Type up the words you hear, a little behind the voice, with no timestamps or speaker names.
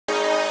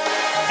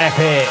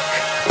Epic.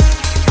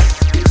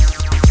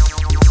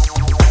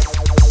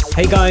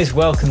 Hey guys,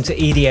 welcome to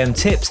EDM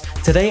Tips.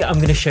 Today I'm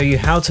going to show you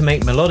how to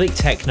make melodic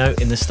techno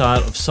in the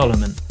style of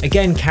Solomun.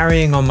 Again,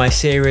 carrying on my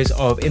series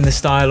of in the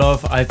style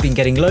of, I've been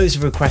getting loads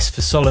of requests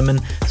for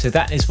Solomun, so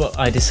that is what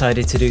I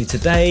decided to do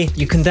today.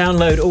 You can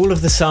download all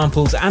of the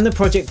samples and the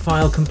project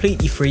file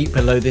completely free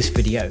below this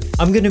video.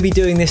 I'm going to be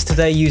doing this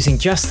today using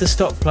just the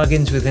stock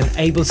plugins within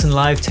Ableton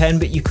Live 10,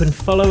 but you can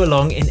follow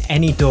along in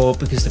any DAW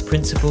because the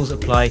principles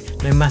apply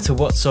no matter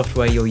what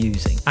software you're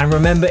using. And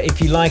remember,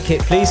 if you like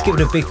it, please give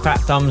it a big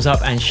fat thumbs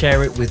up and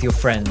share it with your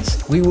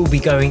friends. We will be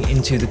going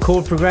into the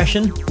chord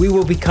progression, we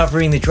will be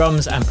covering the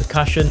drums and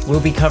percussion, we'll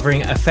be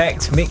covering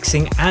effect,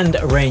 mixing and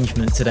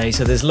arrangement today,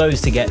 so there's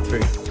loads to get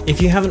through.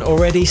 If you haven't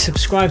already,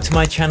 subscribe to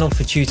my channel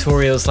for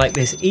tutorials like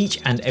this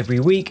each and every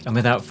week, and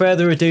without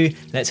further ado,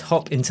 let's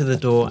hop into the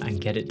DAW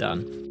and get it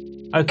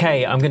done.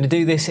 Okay, I'm going to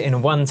do this in a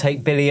one-take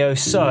video,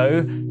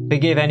 so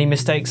forgive any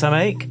mistakes I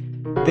make.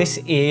 This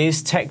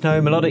is techno,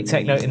 melodic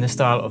techno in the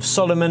style of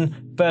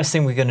Solomun. First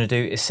thing we're going to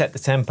do is set the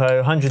tempo,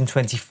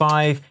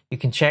 125. You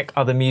can check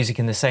other music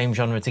in the same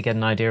genre to get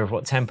an idea of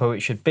what tempo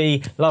it should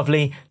be.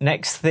 Lovely.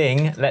 Next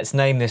thing, let's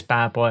name this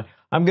bad boy.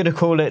 I'm going to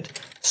call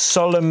it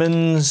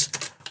Solomun's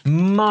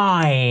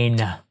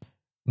Mine.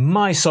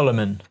 My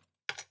Solomun.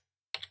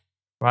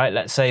 Right,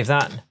 let's save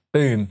that.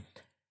 Boom.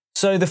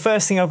 So the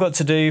first thing I've got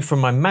to do from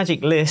my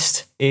magic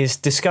list is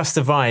discuss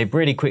the vibe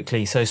really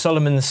quickly. So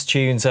Solomun's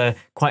tunes are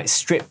quite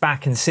stripped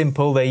back and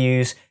simple. They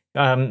use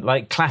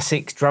like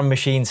classic drum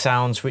machine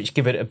sounds, which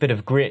give it a bit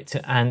of grit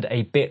and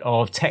a bit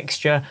of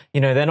texture. You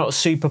know, they're not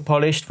super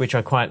polished, which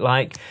I quite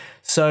like.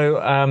 So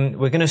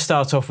we're going to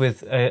start off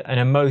with an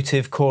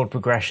emotive chord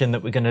progression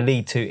that we're going to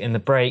lead to in the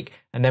break,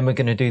 and then we're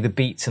going to do the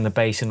beats and the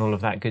bass and all of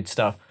that good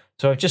stuff.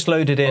 So I've just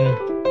loaded in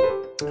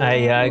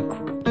a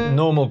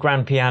normal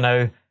grand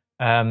piano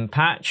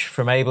patch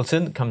from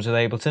Ableton that comes with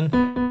Ableton,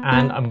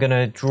 and I'm going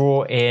to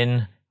draw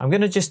in, I'm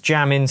going to just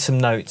jam in some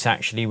notes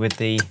actually with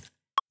the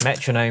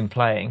metronome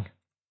playing.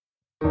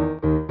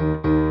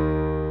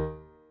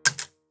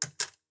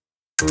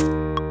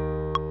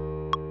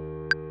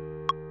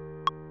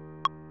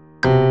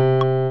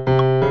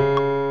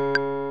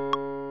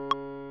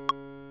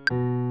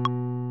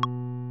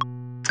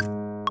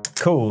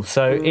 Cool,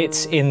 so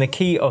it's in the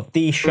key of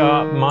D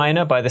sharp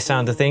minor by the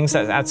sound of things.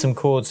 Let's add some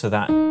chords to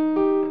that.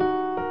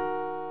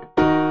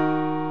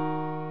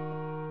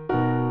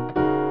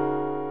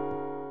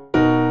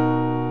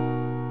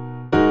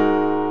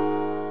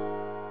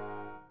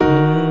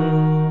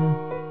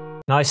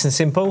 Nice and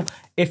simple.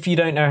 If you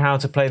don't know how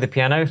to play the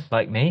piano,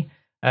 like me,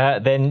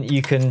 then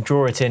you can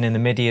draw it in the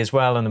MIDI as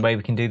well. And the way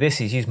we can do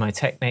this is use my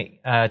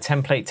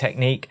template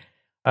technique.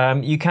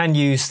 You can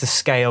use the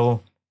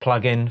scale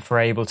plugin for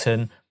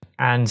Ableton,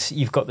 and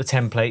you've got the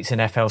templates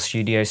in FL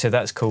Studio, so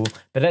that's cool.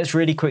 But let's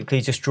really quickly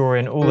just draw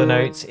in all the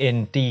notes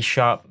in D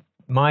sharp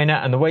minor.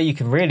 And the way you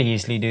can really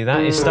easily do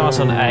that is start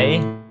on A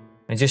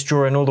and just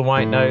draw in all the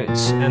white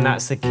notes, and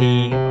that's the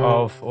key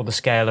of, or the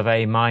scale of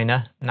A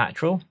minor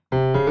natural.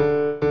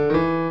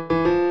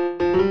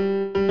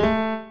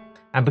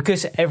 And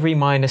because every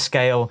minor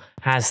scale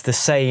has the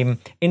same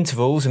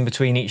intervals in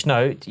between each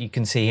note, you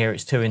can see here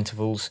it's 2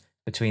 intervals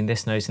between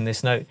this note and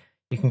this note.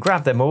 You can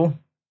grab them all,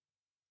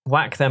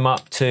 whack them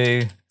up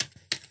to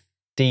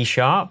D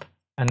sharp,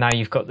 and now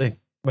you've got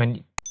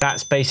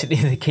that's basically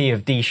the key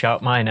of D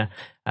sharp minor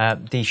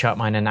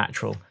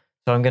natural.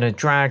 So I'm going to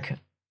drag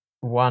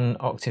 1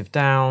 octave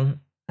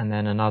down and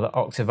then another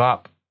octave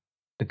up,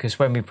 because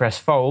when we press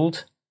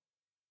fold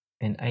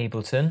in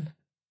Ableton,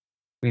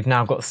 we've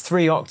now got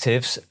 3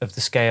 octaves of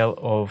the scale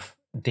of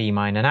D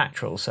minor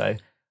natural. So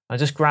I'll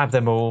just grab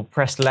them all,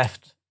 press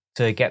left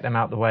to get them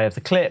out the way of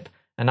the clip,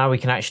 and now we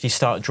can actually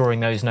start drawing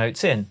those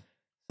notes in.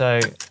 So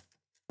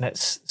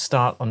let's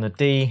start on the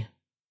D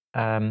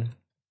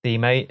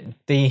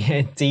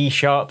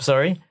sharp,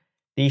 sorry,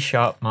 D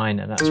sharp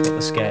minor, that's what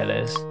the scale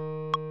is.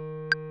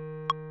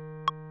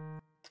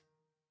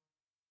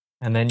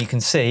 And then you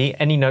can see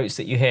any notes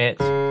that you hit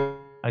are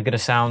going to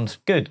sound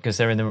good because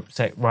they're in the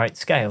right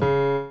scale.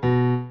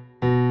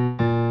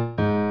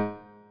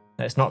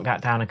 Let's knock that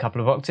down a couple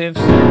of octaves.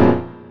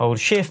 Hold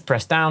shift,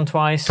 press down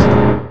twice.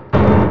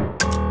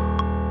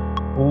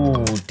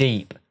 Ooh,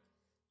 deep.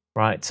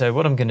 Right, so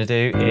what I'm going to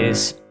do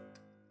is,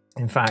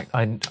 in fact,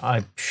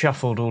 I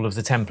shuffled all of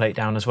the template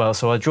down as well.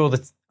 So I'll draw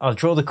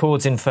the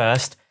chords in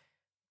first,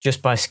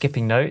 just by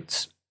skipping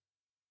notes.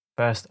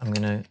 First, I'm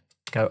going to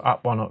go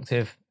up 1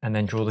 octave and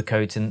then draw the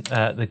chords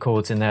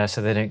in there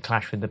so they don't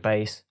clash with the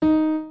bass.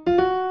 And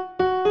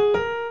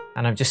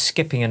I'm just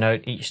skipping a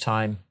note each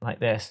time like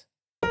this.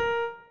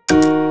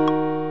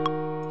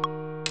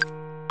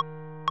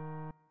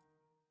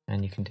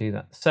 And you can do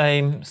that the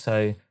same.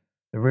 So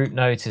the root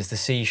note is the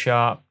C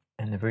sharp,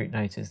 and the root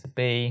note is the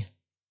B,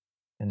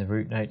 and the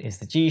root note is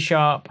the G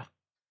sharp,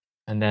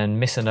 and then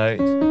miss a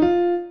note,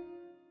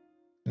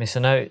 miss a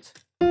note.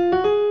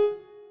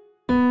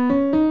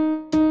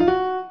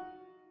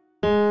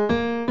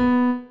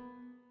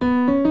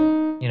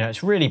 You know,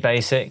 it's really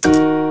basic.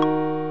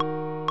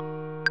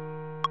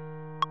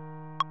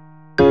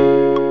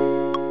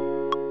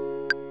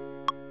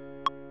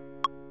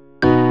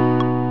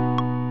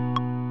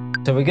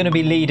 So we're going to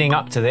be leading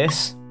up to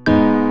this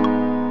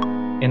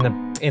in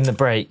the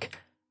break.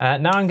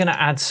 Now I'm going to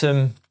add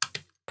some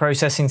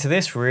processing to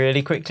this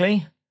really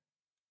quickly.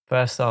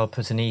 First I'll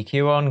put an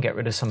EQ on, get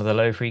rid of some of the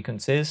low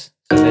frequencies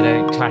so they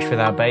don't clash with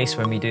our bass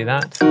when we do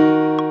that.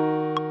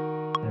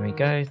 There we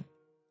go.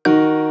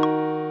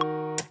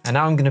 And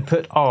now I'm going to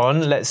put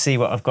on, let's see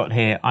what I've got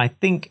here. I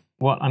think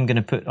what I'm going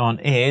to put on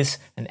is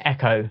an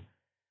echo.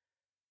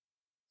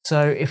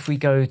 So if we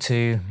go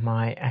to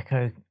my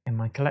echo in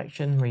my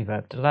collection,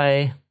 reverb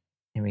delay,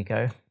 here we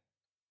go.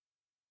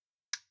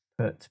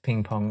 Put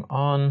ping pong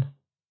on,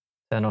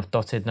 turn off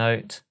dotted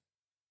note.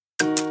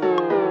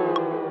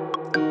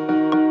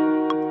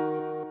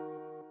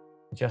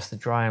 Adjust the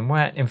dry and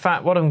wet. In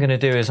fact, what I'm going to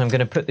do is I'm going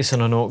to put this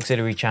on an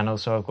auxiliary channel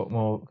so I've got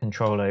more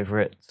control over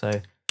it.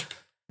 So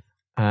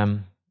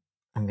I'm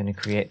going to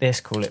create this,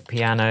 call it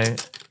piano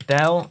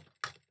del.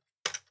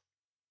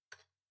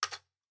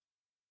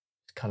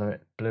 Color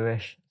it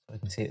bluish so I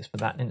can see it's for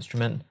that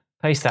instrument.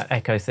 Paste that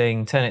echo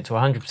thing, turn it to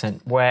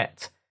 100%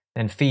 wet,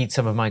 then feed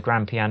some of my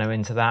grand piano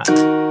into that.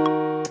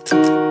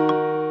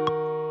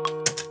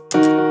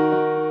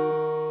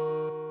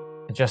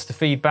 Adjust the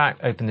feedback,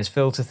 open this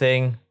filter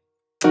thing.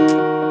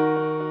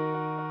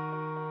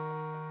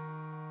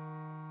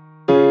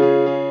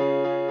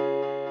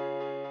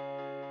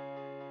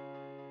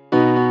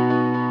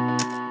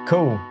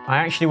 Cool. I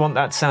actually want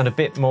that to sound a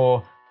bit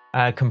more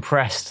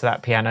compressed,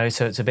 that piano,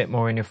 so it's a bit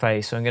more in your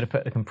face. So I'm going to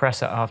put the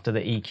compressor after the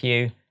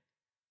EQ,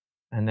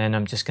 and then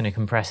I'm just going to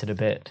compress it a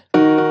bit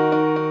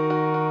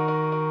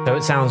so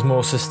it sounds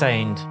more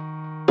sustained.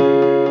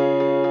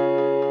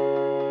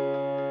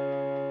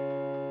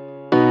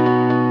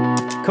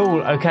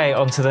 Cool. Okay,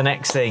 on to the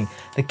next thing.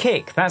 The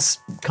kick. That's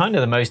kind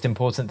of the most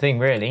important thing,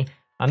 really.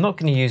 I'm not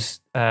going to use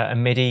a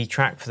MIDI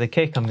track for the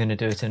kick. I'm going to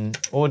do it in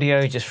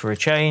audio just for a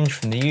change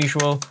from the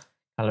usual.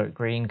 Color it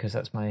green because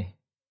that's my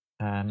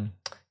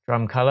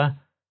drum color.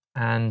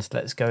 And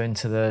let's go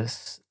into the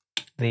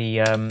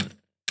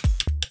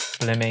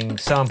blimming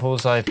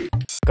samples I've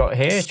got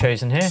here,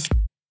 chosen here.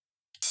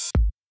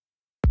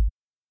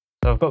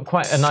 So I've got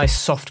quite a nice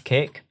soft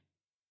kick,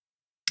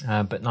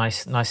 but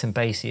nice and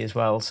bassy as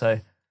well. So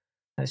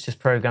let's just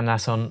program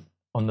that on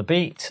the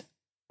beat.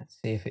 Let's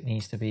see if it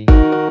needs to be.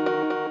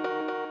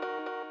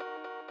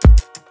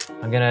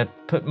 I'm going to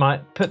put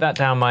that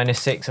down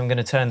 -6. I'm going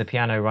to turn the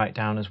piano right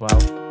down as well,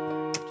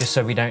 just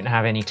so we don't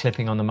have any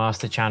clipping on the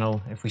master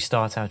channel. If we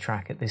start our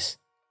track at this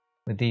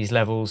with these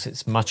levels,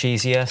 it's much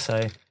easier.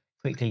 So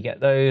quickly get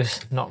those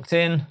knocked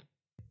in.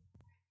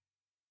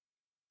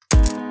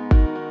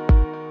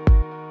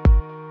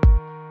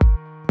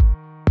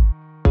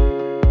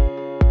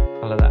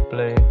 Color that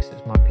blue because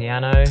it's my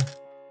piano.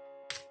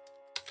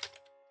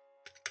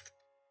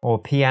 Or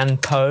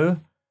piano,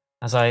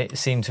 as I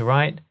seem to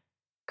write.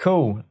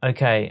 Cool.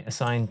 Okay,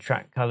 assign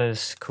track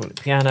colors, call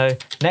it piano.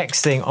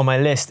 Next thing on my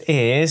list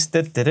is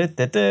I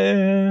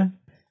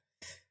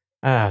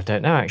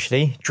don't know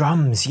actually.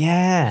 Drums,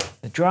 yeah,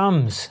 the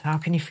drums. How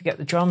can you forget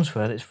the drums?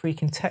 Well, it's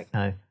freaking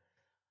techno.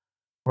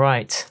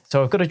 Right,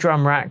 so I've got a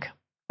drum rack.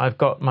 I've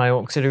got my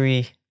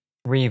auxiliary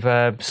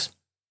reverbs,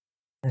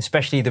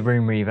 especially the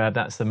room reverb.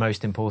 That's the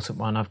most important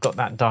one. I've got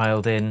that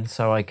dialed in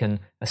so I can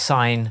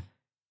assign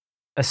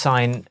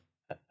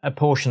a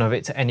portion of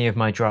it to any of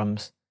my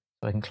drums.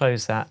 So I can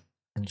close that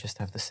and just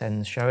have the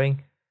sends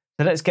showing.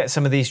 So let's get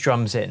some of these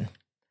drums in.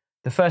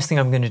 The first thing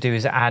I'm going to do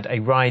is add a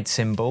ride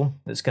cymbal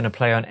that's going to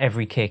play on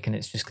every kick, and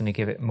it's just going to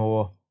give it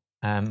more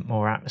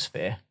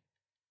atmosphere.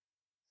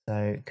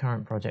 So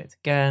current project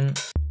again.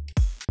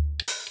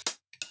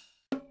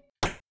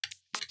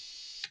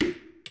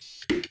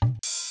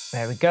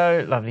 There we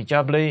go, lovely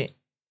jubbly.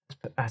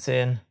 Let's put that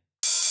in.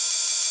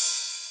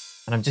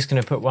 And I'm just going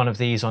to put one of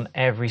these on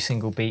every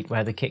single beat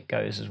where the kick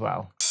goes as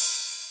well.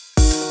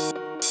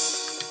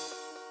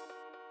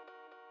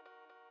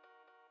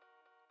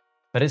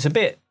 But it's a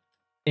bit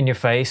in your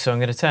face, so I'm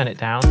going to turn it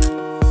down.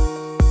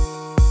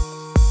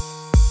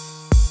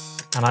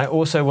 And I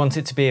also want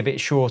it to be a bit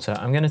shorter.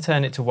 I'm going to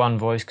turn it to one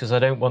voice because I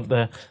don't want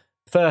the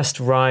first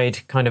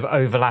ride kind of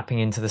overlapping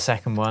into the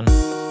second one.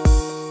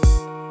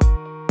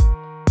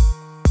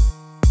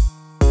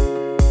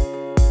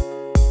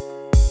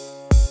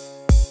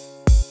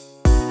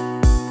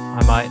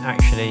 I might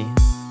actually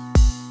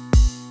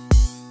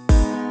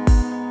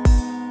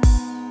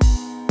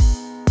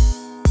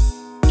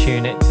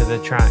tune it to the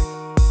track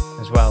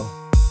as well.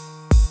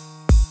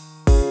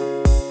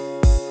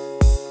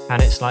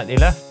 Pan it slightly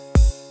left.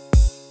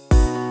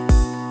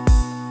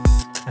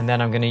 And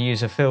then I'm going to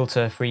use a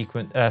filter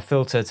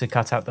to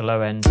cut out the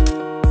low end,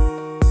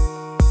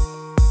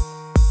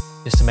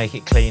 just to make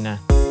it cleaner,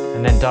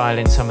 and then dial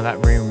in some of that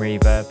room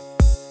reverb.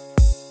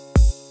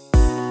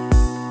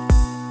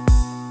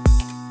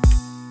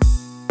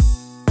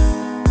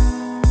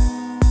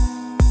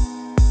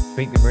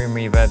 Tweak the room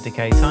reverb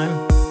decay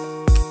time.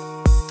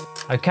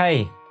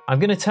 Okay, I'm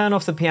going to turn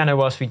off the piano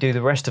whilst we do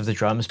the rest of the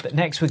drums, but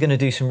next we're going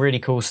to do some really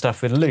cool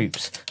stuff with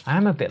loops. I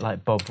am a bit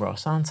like Bob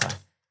Ross, aren't I?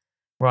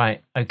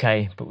 Right,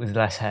 okay, but with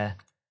less hair.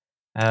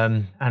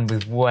 And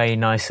with way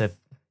nicer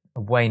a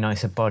way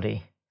nicer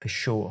body for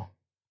sure.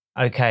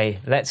 Okay,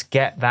 let's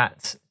get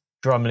that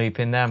drum loop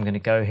in there. I'm going to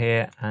go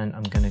here and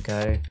I'm going to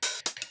go,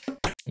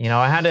 you know,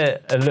 I had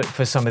a look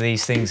for some of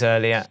these things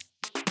earlier.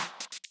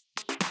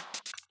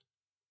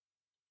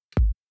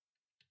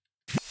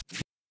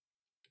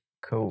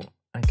 Cool,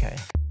 okay.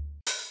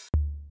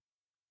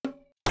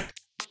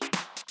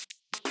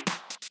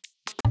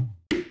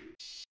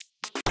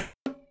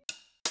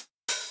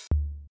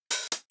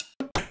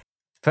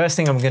 First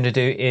thing I'm going to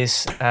do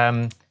is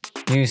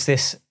use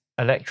this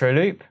electro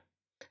loop,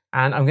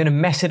 and I'm going to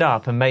mess it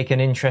up and make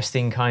an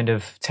interesting kind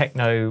of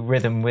techno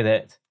rhythm with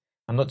it.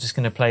 I'm not just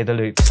going to play the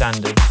loop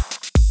standard.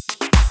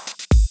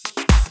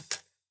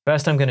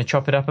 First I'm going to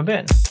chop it up a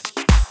bit,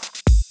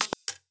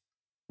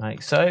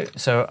 like so,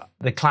 so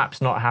the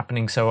clap's not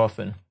happening so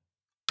often.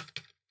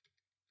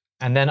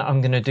 And then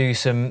I'm going to do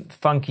some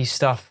funky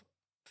stuff.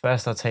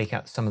 First I'll take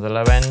out some of the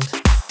low end.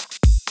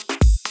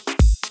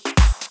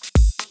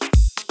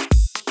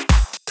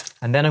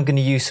 And then I'm going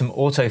to use some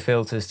auto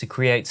filters to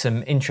create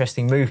some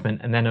interesting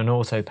movement, and then an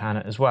auto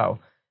panner as well.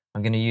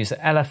 I'm going to use the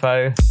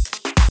LFO.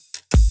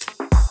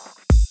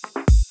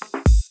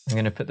 I'm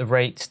going to put the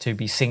rate to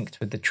be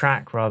synced with the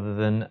track rather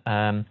than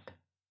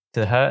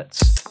the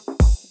hertz.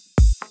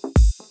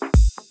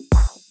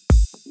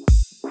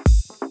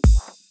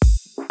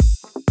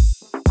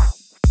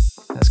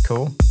 That's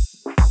cool.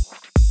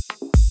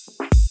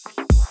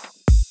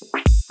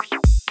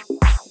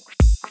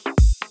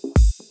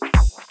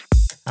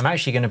 I'm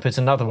actually going to put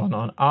another one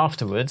on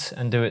afterwards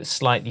and do it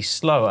slightly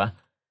slower,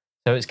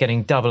 so it's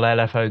getting double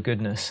LFO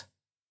goodness.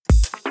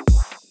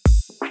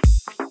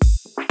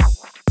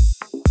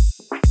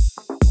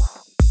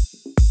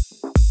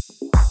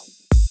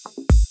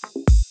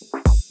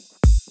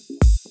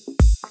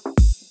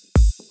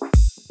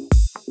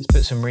 Let's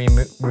put some room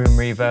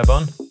reverb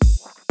on.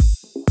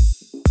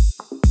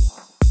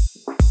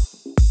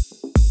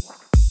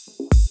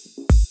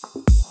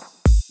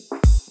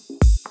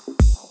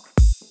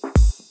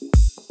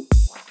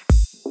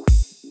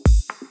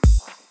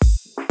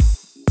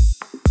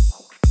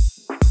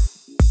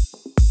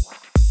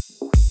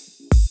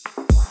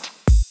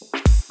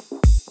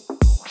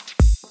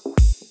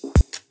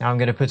 Now I'm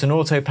going to put an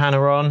auto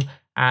panner on,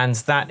 and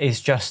that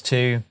is just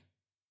to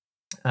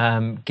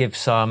give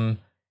some,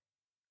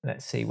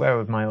 let's see, where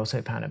would my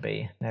auto panner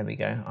be? There we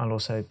go. I'll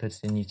also put it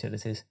in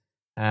utilities.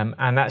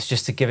 And that's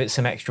just to give it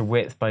some extra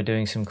width by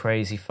doing some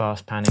crazy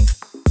fast panning.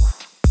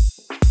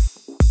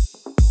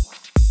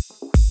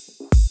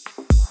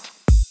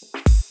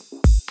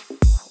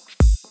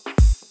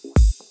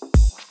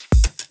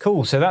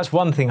 Cool, so that's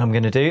one thing I'm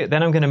going to do.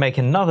 Then I'm going to make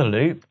another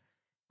loop,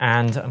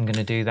 and I'm going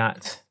to do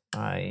that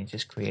by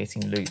just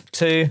creating loop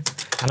 2,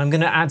 and I'm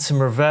going to add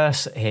some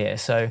reverse here.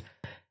 So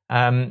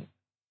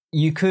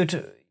you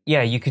could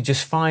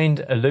just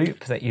find a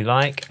loop that you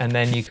like, and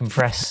then you can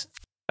press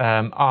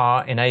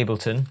R in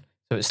Ableton.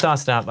 So it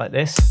started out like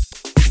this,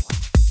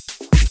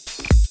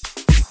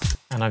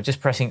 and I'm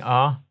just pressing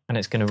R, and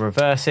it's going to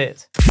reverse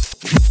it,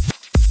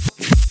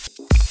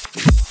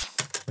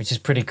 which is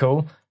pretty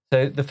cool.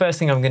 So the first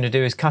thing I'm going to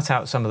do is cut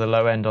out some of the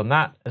low end on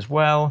that as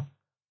well,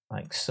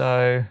 like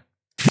so.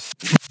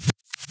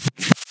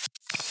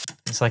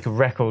 It's like a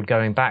record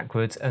going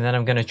backwards, and then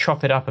I'm going to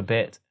chop it up a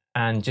bit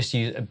and just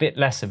use a bit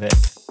less of it.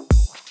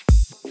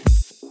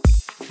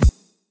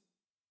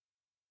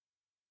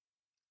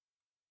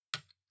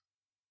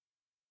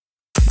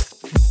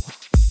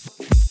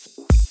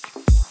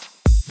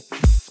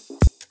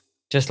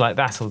 Just like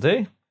that'll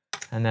do.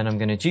 And then I'm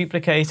going to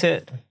duplicate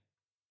it.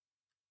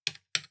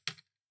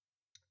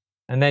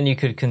 And then you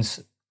could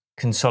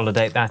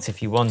consolidate that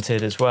if you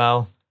wanted as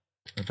well.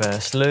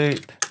 Reverse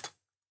loop.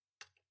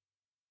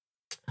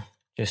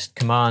 Just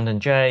Command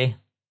and J,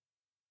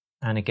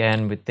 and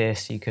again with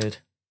this you could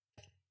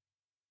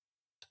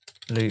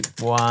loop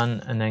 1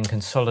 and then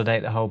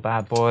consolidate the whole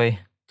bad boy.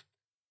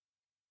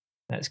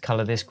 Let's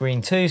color this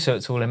green too so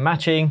it's all in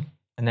matching,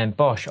 and then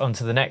bosh,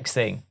 onto the next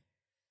thing.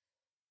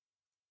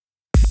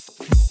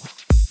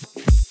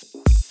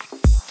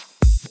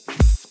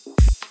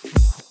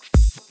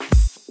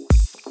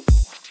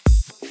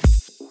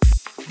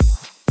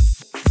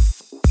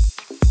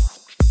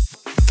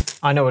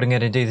 I know what I'm going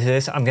to do to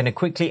this. I'm going to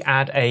quickly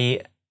add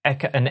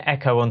an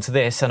echo onto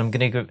this, and I'm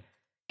going to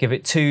give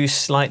it 2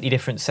 slightly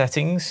different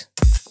settings.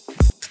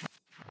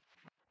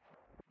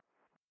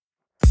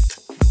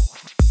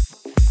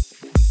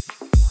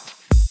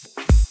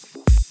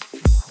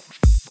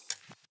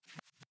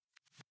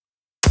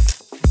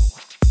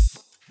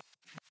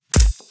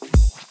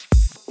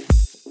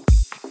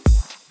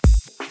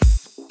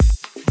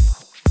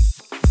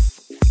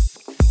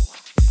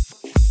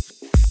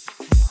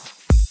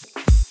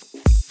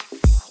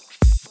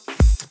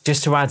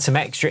 Just to add some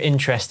extra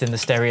interest in the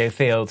stereo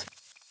field.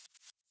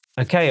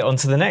 Okay, on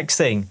to the next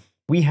thing.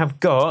 We have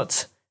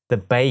got the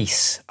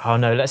bass. Oh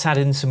no, let's add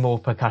in some more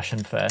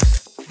percussion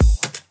first.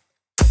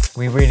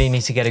 We really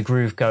need to get a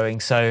groove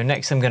going. So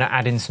next I'm going to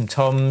add in some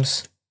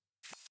toms.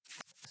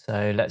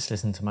 So let's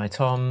listen to my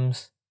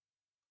toms.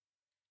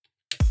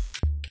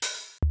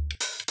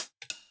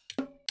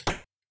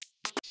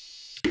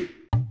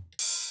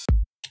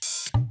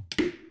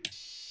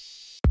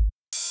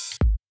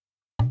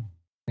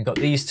 We've got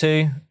these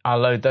two. I'll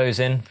load those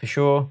in for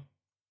sure.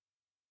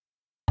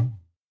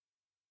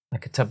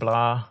 Like a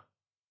tabla,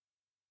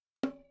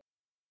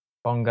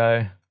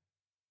 bongo,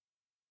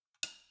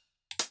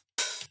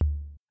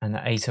 and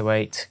the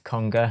 808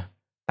 conga.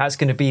 That's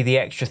going to be the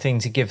extra thing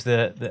to give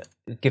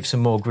give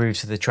some more groove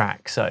to the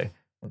track. So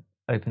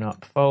open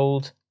up,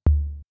 fold.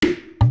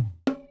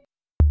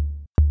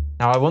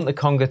 Now I want the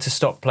conga to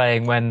stop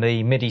playing when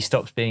the MIDI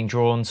stops being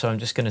drawn, so I'm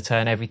just going to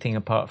turn everything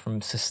apart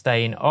from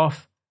sustain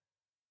off,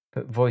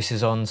 put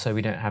voices on so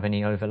we don't have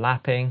any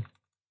overlapping.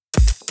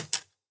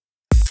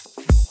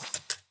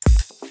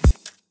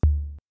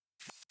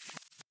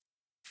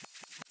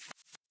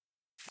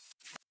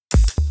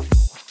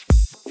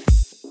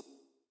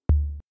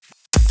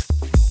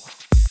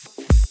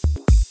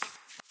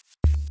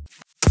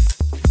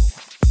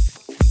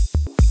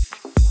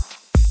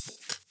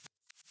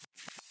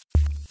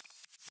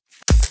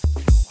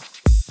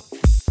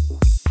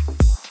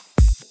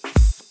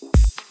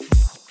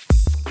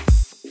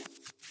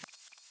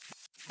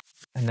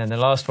 And then the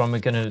last one, we're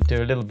going to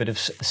do a little bit of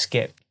a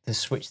skip to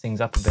switch things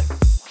up a bit.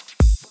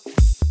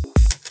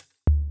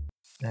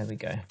 There we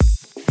go.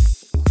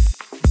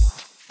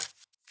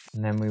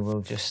 And then we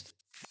will just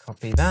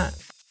copy that.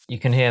 You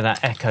can hear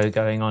that echo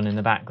going on in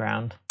the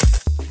background.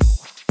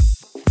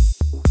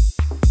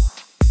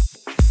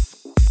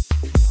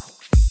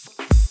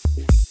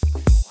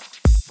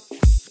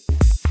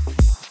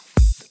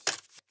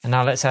 And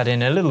now let's add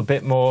in a little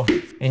bit more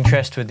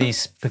interest with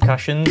these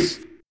percussions.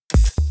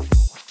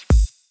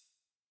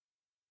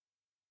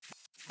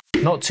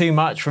 Not too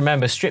much,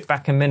 remember, stripped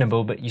back and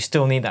minimal, but you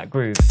still need that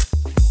groove.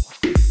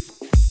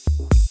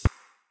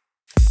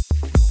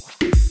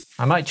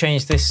 I might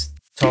change this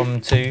tom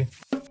to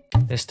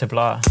this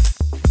tabla.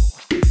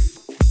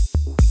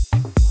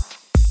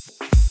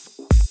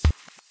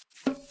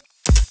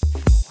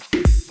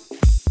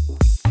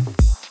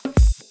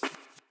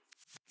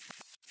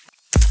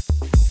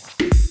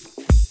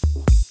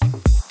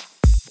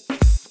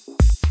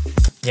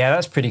 Yeah,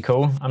 that's pretty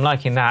cool. I'm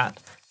liking that.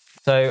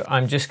 So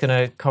I'm just going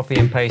to copy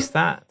and paste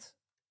that,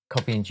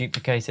 copy and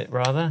duplicate it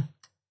rather.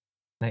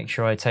 Make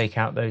sure I take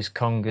out those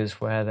congas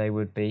where they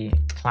would be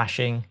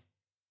clashing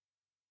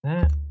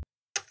there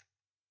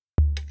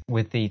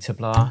with the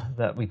tabla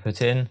that we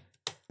put in.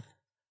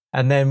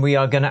 And then we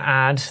are going to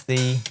add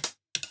the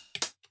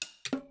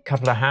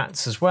couple of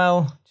hats as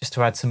well, just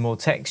to add some more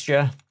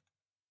texture.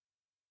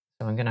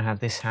 So I'm going to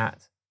have this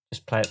hat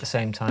just play at the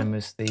same time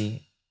as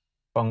the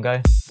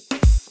bongo,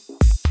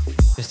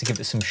 just to give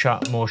it some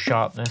more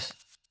sharpness.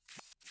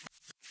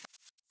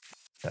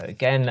 So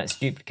again, let's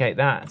duplicate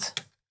that,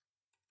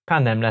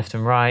 pan them left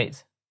and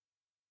right,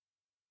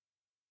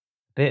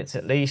 bits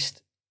at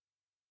least,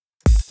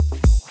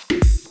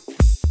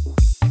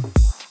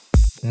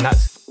 and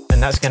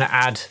that's going to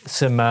add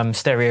some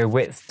stereo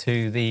width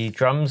to the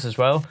drums as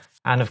well,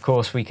 and of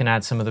course we can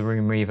add some of the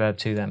room reverb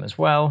to them as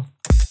well.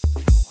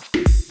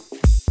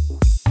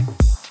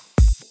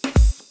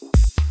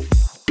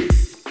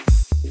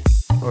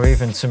 Or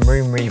even some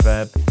room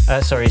reverb,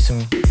 some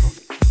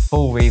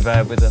full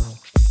reverb with them,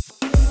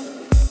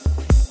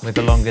 with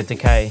a longer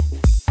decay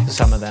for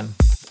some of them.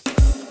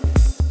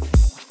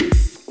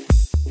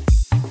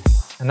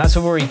 And that's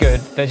already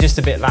good, they're just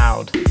a bit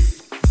loud.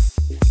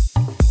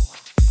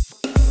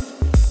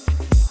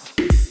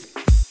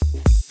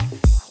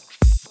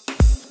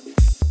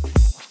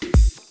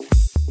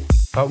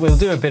 But we'll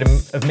do a bit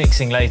of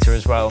mixing later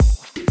as well.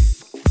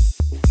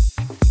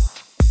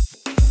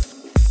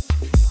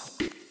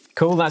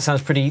 Cool, that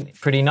sounds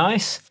pretty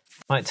nice.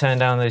 Might turn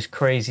down those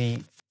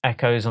crazy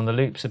echoes on the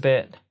loops a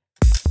bit.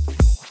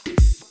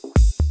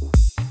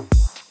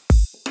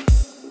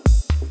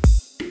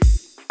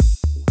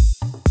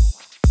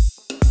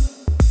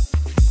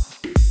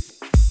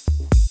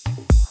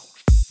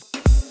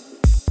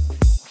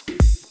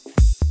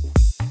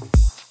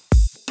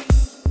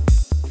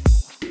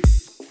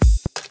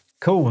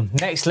 Cool,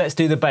 next let's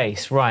do the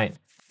bass. Right,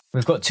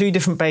 we've got two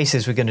different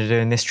basses we're going to do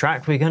in this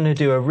track. We're going to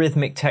do a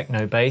rhythmic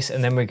techno bass,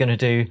 and then we're going to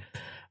do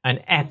an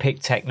epic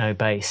techno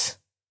bass.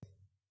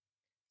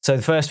 So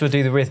first we'll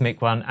do the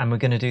rhythmic one, and we're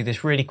going to do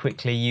this really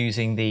quickly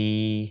using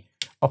the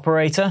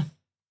operator.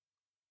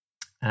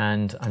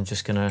 And I'm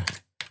just going to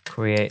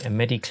create a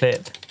MIDI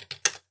clip,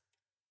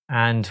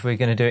 and we're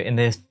going to do it in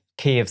the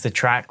key of the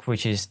track,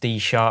 which is D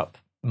sharp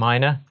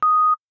minor.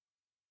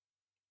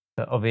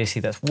 But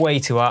obviously that's way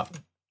too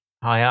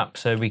high up,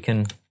 so we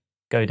can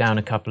go down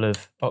a couple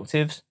of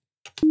octaves,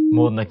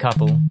 more than a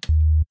couple.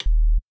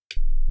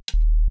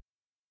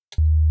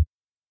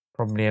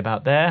 Probably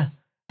about there.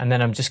 And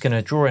then I'm just going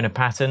to draw in a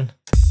pattern.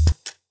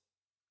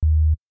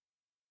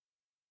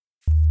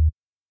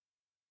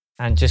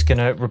 And just going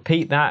to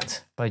repeat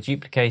that by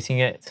duplicating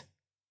it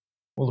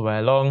all the way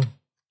along.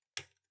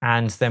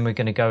 And then we're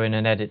going to go in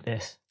and edit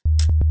this.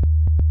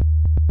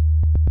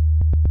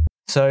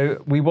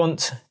 So we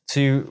want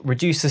to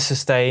reduce the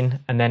sustain,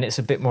 and then it's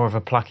a bit more of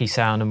a plucky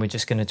sound, and we're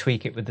just going to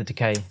tweak it with the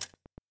decay.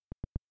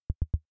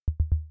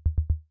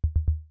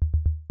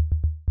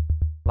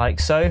 Like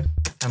so.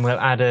 and we'll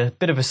add a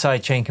bit of a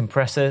sidechain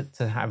compressor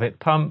to have it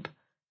pump.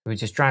 We'll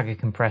just drag a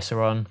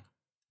compressor on,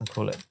 I'll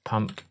call it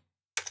pump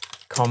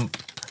comp,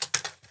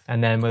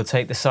 and then we'll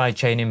take the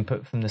sidechain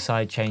input from the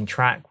sidechain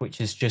track, which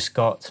has just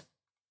got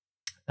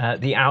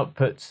the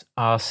outputs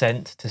are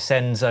sent to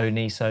sends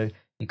only, so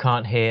you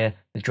can't hear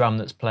the drum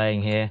that's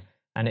playing here,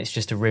 and it's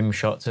just a rim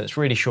shot, so it's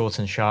really short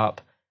and sharp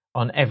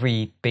on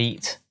every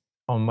beat,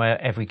 on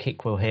where every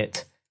kick will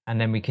hit, and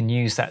then we can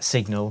use that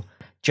signal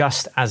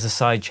just as a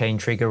sidechain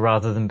trigger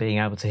rather than being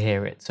able to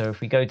hear it. So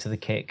if we go to the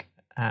kick,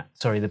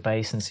 the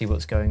bass, and see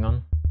what's going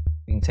on,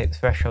 we can take the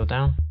threshold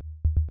down,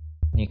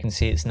 and you can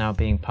see it's now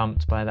being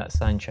pumped by that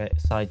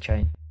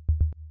sidechain.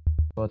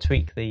 So I'll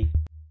tweak the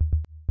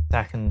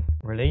attack and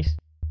release.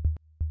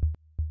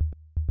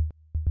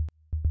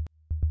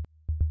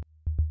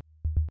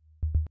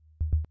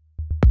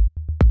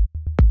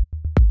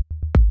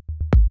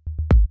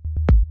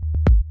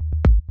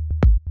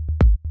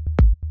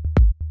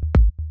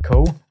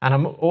 Cool. And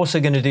I'm also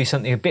going to do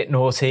something a bit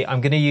naughty. I'm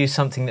going to use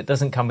something that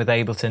doesn't come with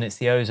Ableton. It's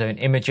the Ozone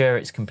Imager.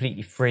 It's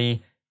completely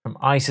free from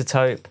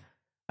Isotope.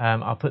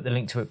 I'll put the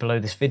link to it below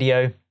this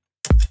video.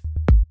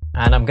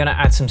 And I'm going to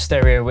add some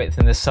stereo width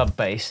in the sub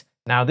bass.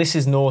 Now this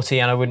is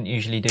naughty and I wouldn't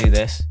usually do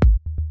this,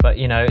 but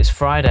you know, it's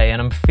Friday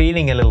and I'm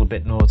feeling a little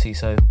bit naughty,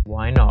 so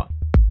why not?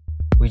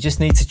 We just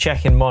need to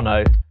check in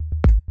mono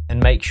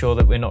and make sure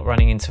that we're not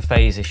running into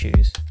phase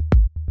issues.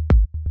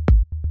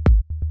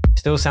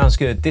 Still sounds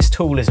good. This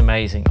tool is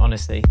amazing,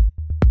 honestly.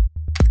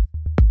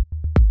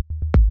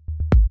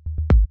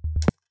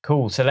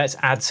 Cool, so let's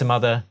add some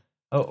other,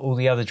 all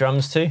the other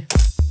drums too.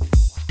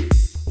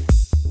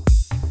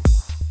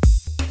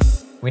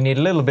 We need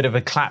a little bit of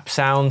a clap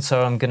sound,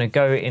 so I'm going to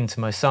go into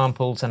my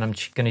samples and I'm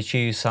going to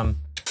choose some.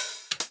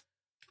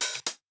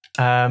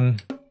 I'm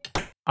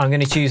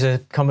going to choose a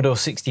Commodore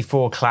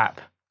 64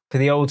 clap. For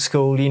the old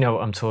school, you know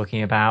what I'm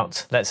talking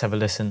about. Let's have a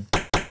listen.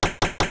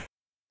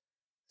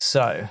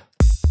 So,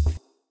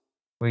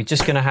 we're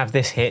just going to have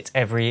this hit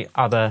every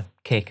other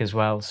kick as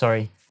well.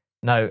 Sorry,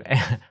 no,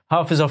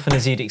 half as often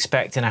as you'd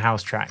expect in a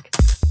house track.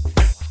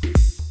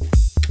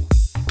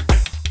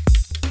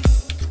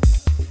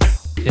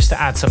 Just to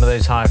add some of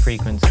those higher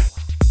frequencies.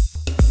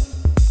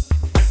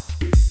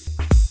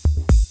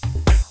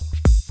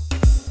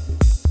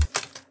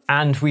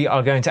 And we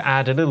are going to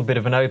add a little bit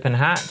of an open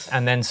hat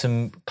and then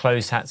some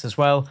closed hats as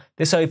well.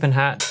 This open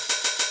hat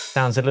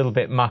sounds a little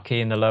bit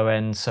mucky in the low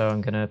end, so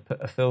I'm going to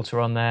put a filter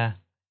on there,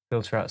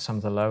 filter out some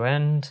of the low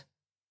end.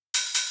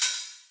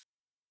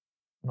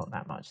 Not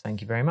that much,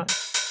 thank you very much.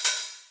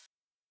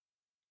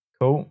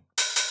 Cool.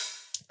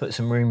 Put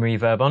some room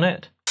reverb on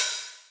it.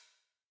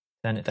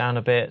 Turn it down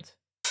a bit.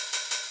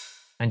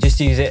 And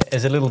just use it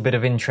as a little bit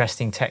of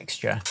interesting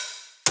texture.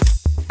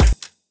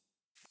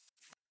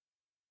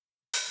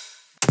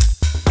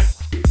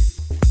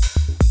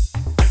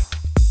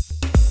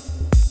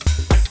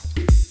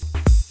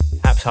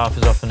 Perhaps half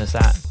as often as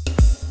that.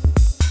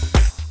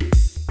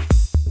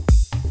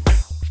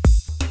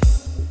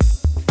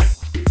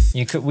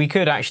 We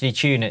could actually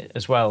tune it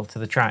as well to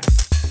the track.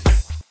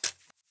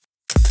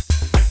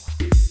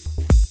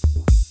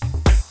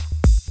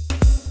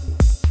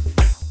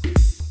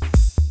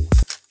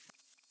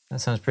 That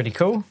sounds pretty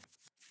cool.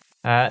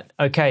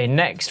 Okay,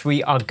 next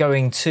we are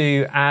going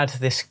to add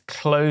this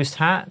closed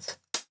hat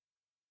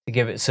to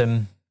give it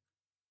some,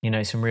 you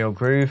know, some real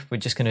groove. We're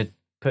just going to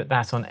put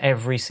that on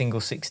every single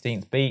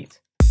 16th beat.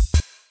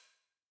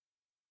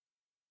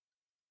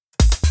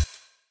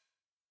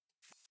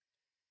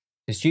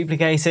 Just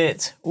duplicate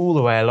it all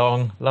the way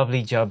along,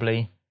 lovely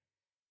jubbly.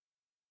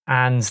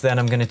 And then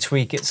I'm going to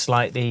tweak it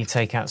slightly,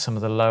 take out some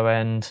of the low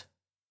end,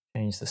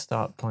 change the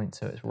start point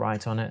so it's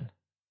right on it.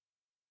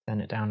 Turn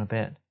it down a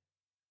bit.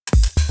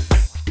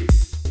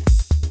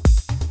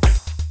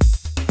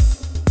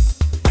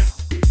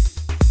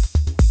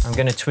 I'm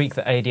going to tweak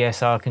the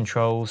ADSR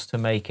controls to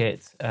make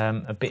it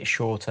a bit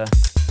shorter.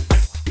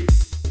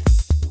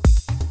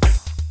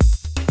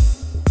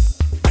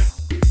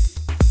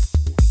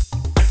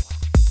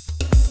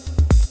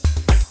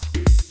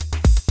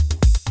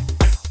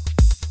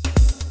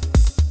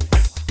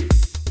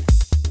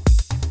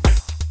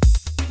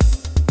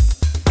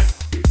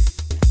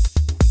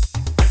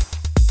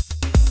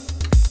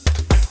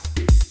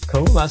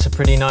 Cool, that's a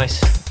pretty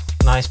nice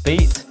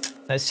beat.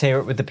 Let's hear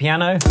it with the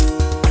piano.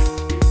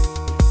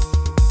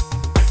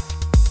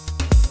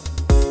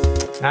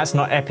 That's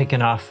not epic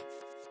enough.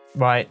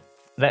 Right,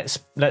 let's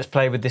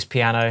play with this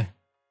piano.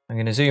 I'm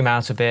going to zoom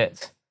out a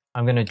bit.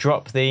 I'm going to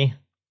drop the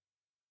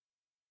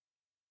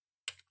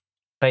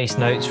bass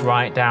notes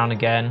right down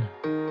again.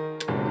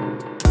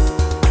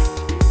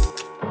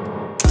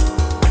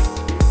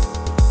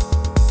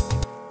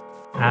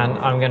 And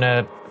I'm going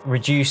to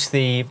reduce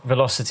the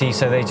velocity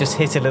so they just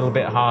hit a little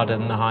bit harder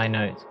than the high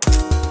notes.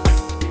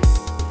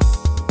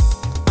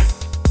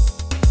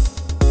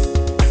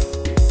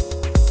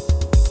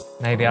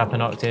 Maybe up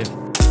an octave.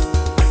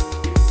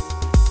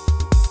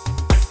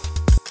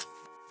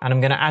 And I'm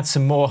going to add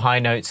some more high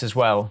notes as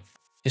well,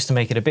 just to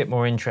make it a bit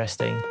more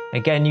interesting.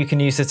 Again, you can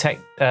use the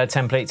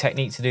template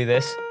technique to do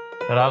this,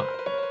 but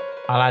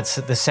I'll add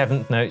the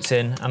 7th notes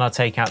in, and I'll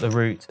take out the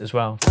root as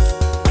well,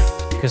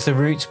 because the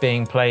root's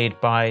being played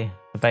by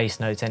the bass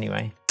note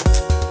anyway.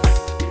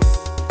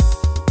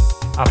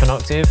 Up an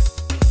octave,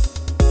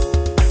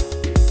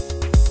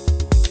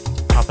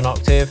 up an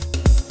octave,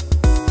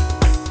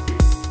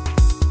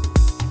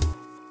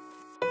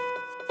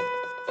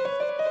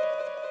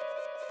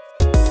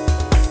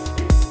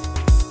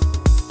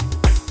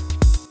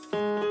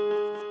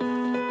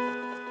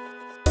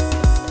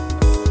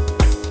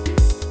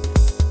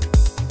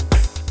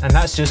 and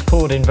that's just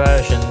chord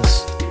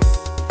inversions.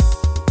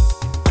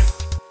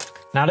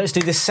 Now let's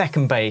do the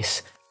second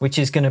bass, which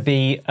is going to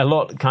be a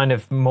lot kind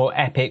of more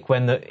epic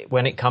when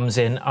it comes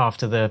in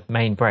after the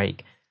main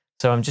break.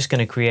 So I'm just going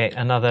to create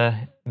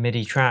another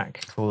MIDI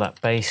track, call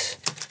that bass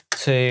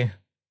 2,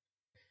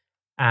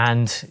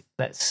 and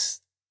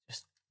let's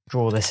just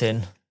draw this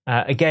in.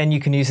 Again, you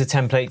can use the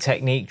template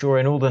technique, draw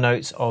in all the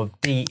notes of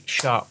D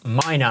sharp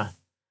minor,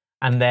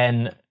 and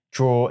then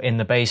draw in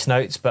the bass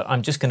notes, but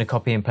I'm just going to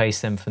copy and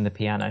paste them from the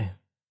piano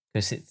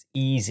because it's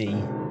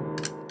easy.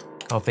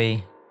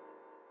 Copy,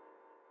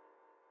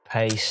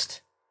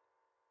 paste.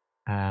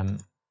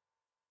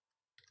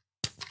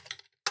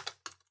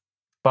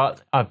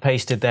 But I've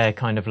pasted their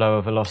kind of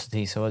lower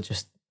velocity, so I'll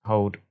just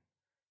hold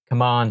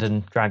Command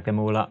and drag them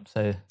all up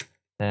so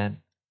they've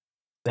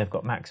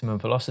got maximum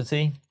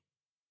velocity.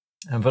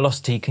 And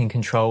velocity can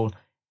control,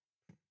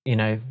 you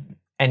know,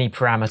 any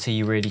parameter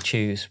you really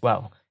choose.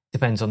 Well,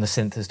 depends on the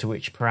synth as to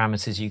which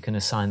parameters you can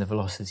assign the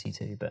velocity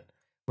to, but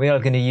we are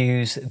going to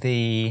use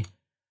the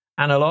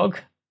analog,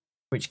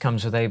 which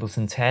comes with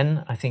Ableton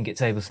 10. I think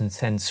it's Ableton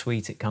 10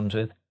 Suite it comes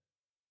with.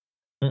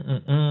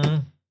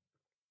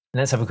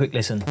 Let's have a quick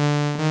listen.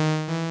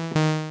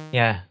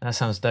 Yeah, that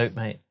sounds dope,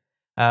 mate.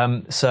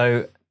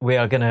 So we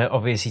are going to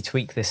obviously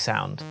tweak this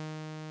sound.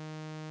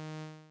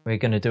 We're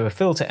going to do a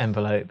filter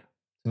envelope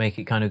to make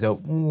it kind of go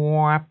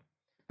whap.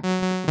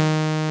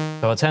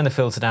 So I'll turn the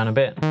filter down a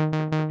bit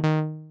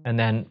and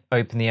then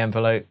open the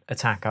envelope,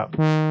 attack up.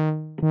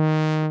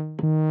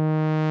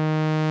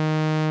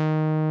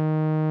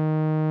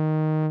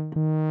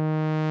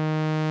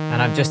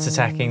 And I'm just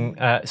attacking,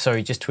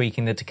 just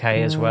tweaking the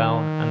decay as well,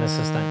 and the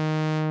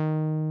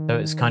sustain. So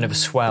it's kind of a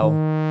swell.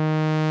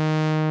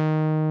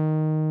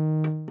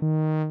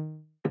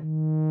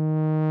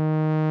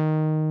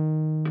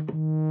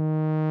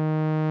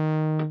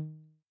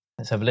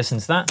 Let's have a listen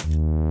to that.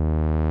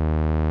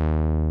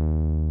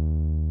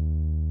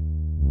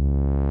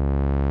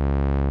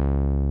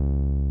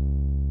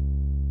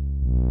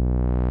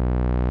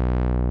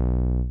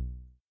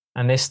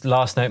 And this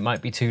last note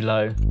might be too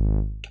low.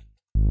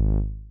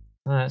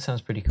 Oh, that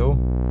sounds pretty cool.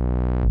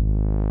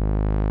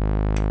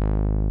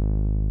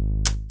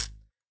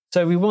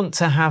 So we want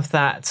to have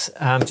that,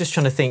 just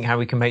trying to think how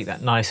we can make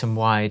that nice and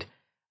wide.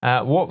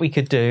 What we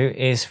could do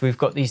is we've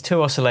got these two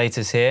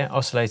oscillators here,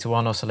 oscillator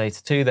 1,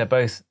 oscillator 2. They're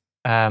both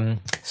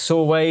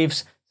saw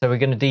waves, so we're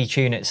going to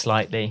detune it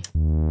slightly.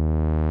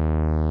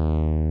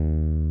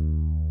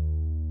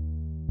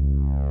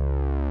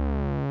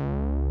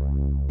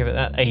 Give it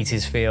that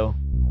 80s feel.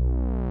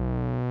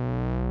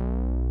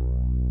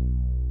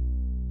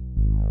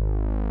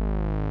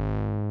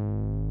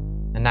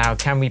 And now,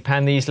 can we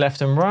pan these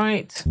left and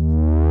right?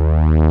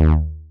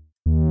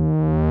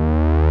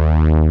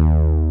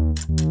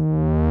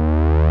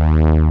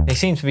 They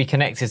seem to be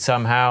connected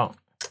somehow.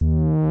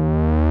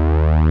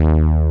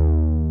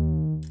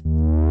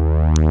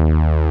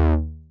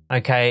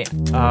 Okay,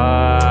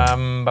 how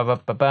am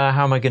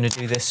I going to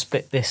do this?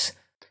 Split this.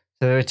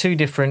 So there are two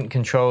different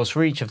controls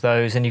for each of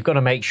those, and you've got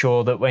to make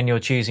sure that when you're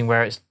choosing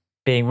where it's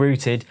being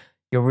routed,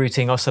 you're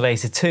routing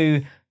oscillator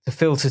 2 to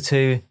filter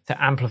 2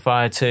 to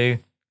amplifier 2,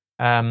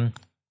 and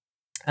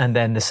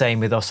then the same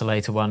with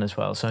oscillator 1 as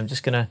well. So I'm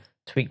just going to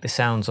tweak the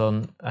sounds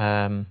on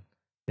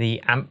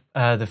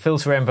the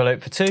filter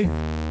envelope for 2.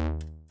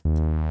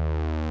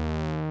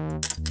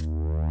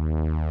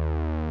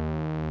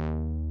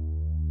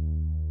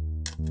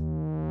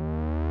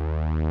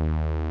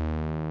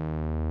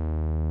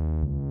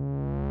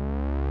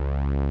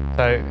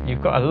 So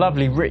you've got a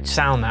lovely rich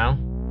sound now,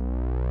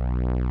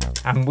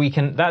 and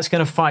that's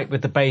going to fight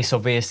with the bass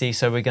obviously,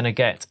 so we're going to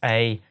get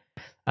a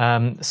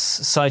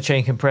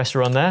sidechain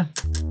compressor on there,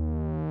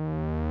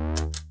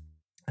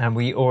 and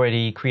we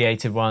already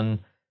created one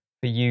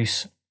for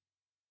use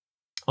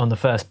on the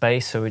first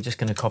bass, so we're just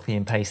going to copy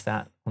and paste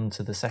that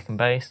onto the second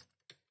bass.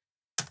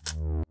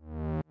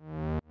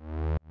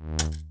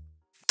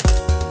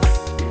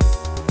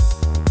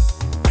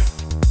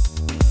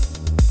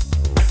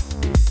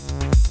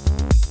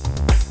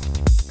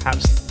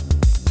 Perhaps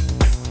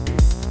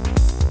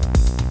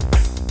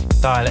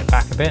dial it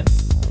back a bit.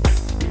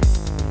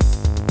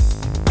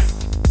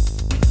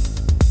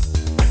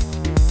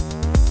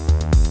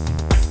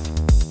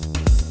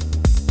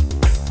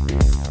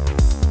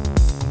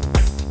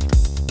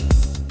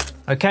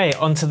 Okay,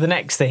 on to the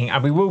next thing,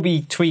 and we will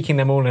be tweaking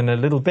them all in a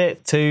little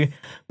bit too.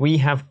 We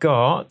have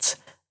got,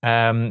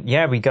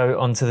 we go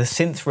on to the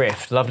Synth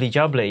Riff, lovely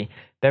jubbly.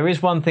 There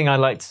is one thing I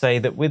like to say,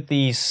 that with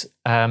these,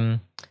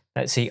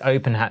 let's see,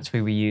 open hats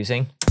we were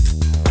using.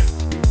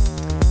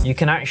 You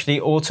can actually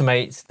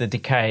automate the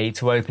decay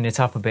to open it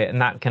up a bit,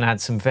 and that can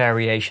add some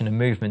variation and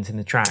movement in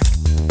the track.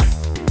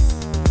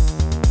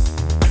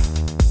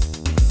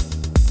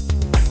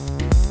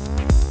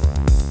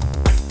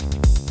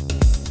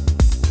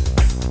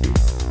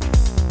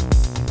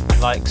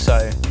 Like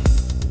so.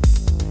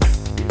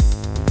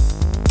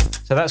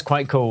 So that's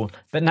quite cool.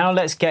 But now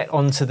let's get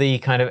onto the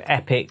kind of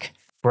epic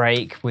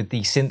break with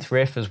the synth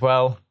riff as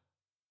well.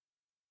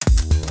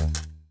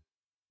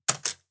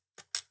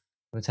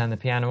 We'll turn the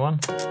piano on.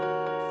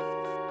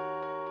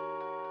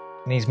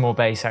 Needs more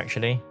bass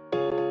actually.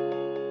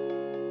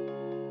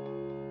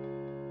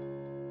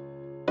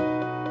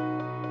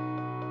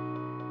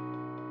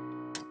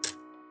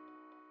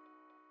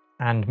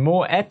 And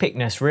more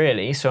epicness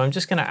really. So I'm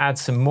just going to add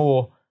some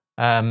more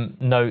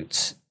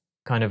notes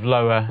kind of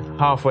lower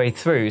halfway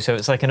through, so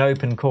it's like an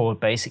open chord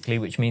basically,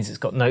 which means it's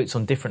got notes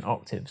on different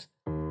octaves.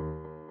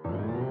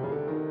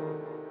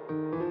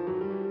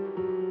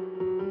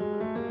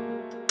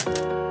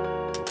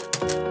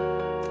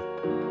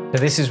 So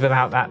this is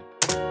without that,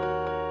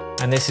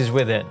 and this is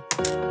with it.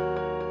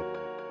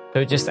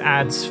 So it just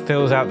adds,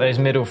 fills out those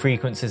middle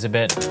frequencies a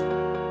bit.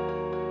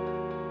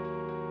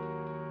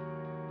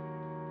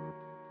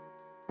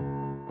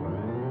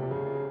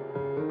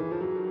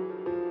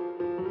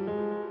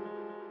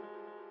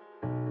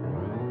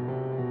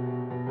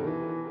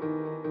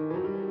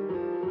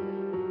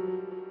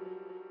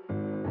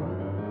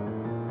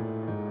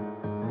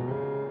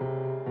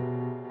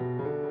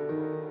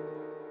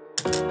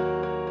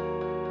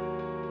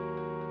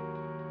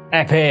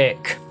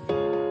 Epic!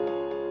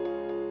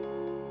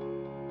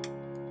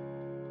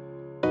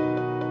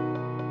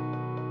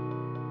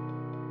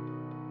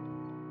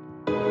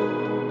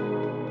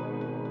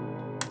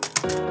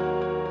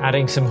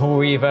 Adding some hall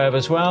reverb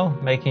as well,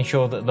 making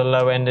sure that the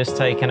low end is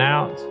taken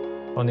out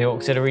on the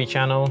auxiliary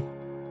channel.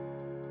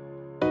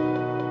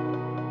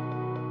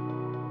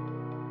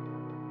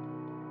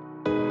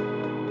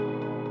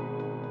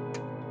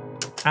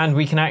 And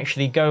we can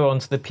actually go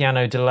onto the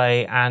piano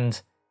delay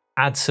and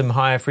add some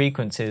higher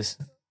frequencies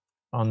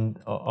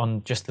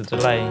on just the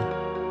delay.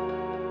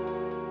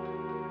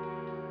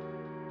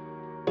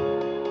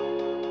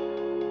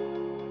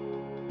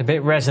 A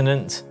bit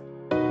resonant.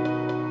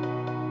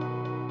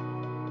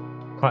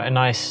 Quite a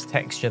nice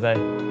texture though.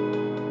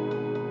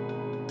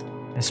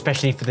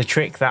 Especially for the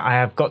trick that I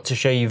have got to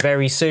show you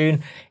very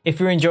soon. If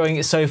you're enjoying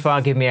it so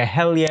far, give me a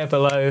hell yeah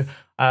below.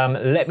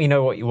 Let me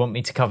know what you want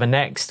me to cover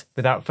next.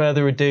 Without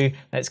further ado,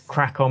 let's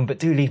crack on, but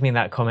do leave me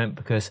that comment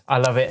because I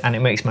love it and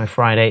it makes my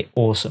Friday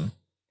awesome.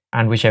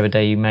 And whichever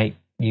day you make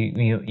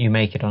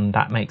it on,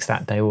 that makes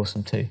that day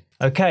awesome too.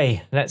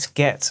 Okay, let's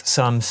get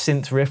some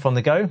synth riff on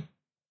the go.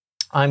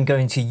 I'm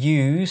going to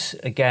use,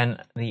 again,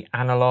 the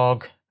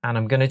analog, and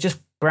I'm going to just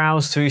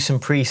browse through some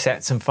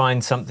presets and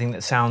find something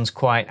that sounds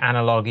quite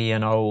analog-y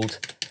and old.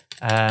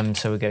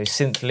 So we go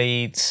synth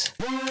leads.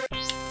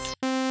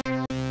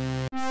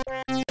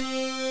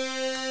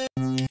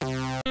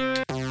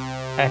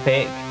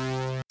 Epic.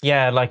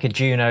 Yeah, like a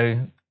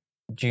Juno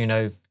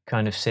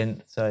kind of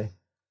synth. So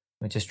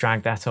we'll just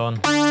drag that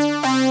on.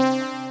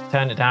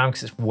 Turn it down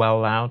because it's well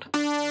loud.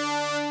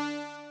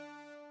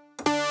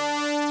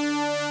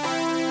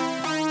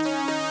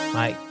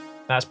 Like,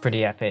 that's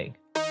pretty epic.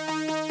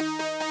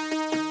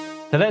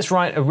 So let's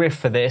write a riff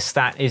for this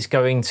that is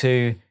going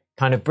to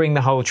kind of bring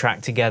the whole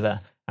track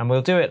together. And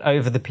we'll do it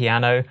over the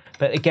piano.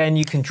 But again,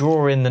 you can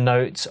draw in the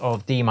notes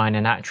of D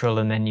minor natural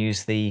and then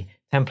use the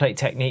template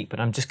technique, but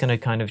I'm just going to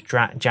kind of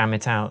jam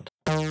it out.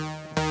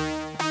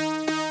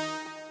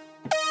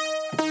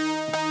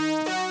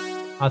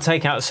 I'll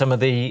take out some of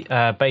the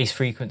bass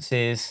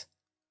frequencies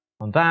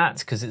on that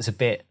because it's a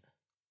bit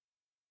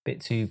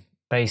too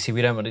bassy.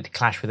 We don't want it to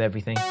clash with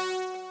everything.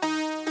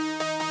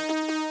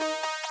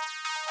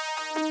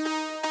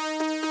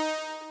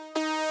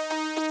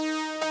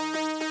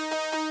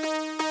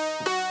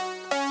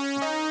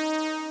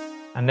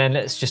 And then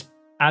let's just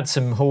add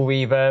some hall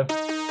reverb.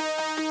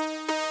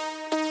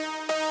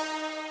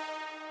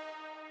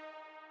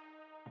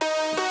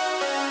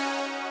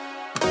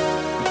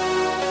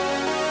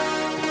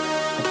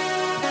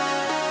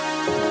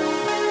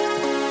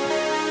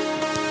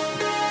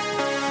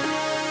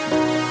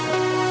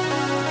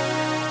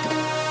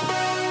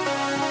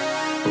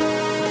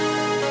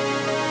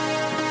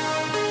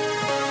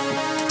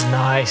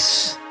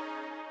 Nice.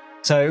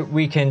 So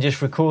we can just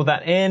record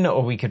that in,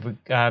 or we could,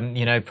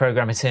 you know,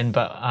 program it in,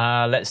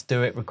 but let's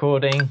do it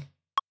recording.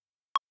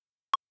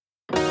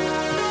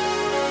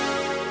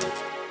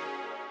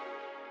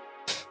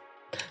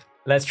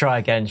 Let's try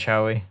again,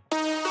 shall we?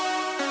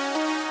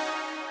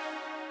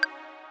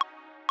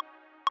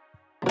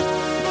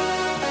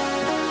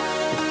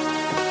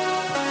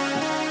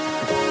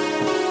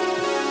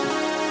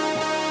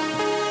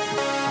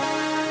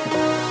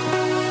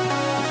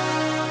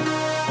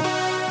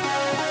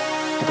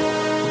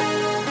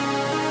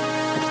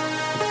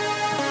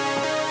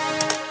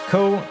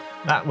 Cool,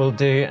 that will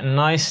do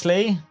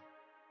nicely.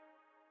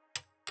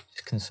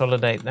 Just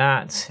consolidate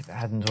that if it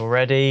hadn't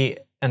already,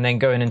 and then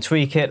go in and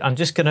tweak it. I'm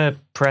just going to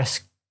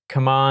press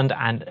Command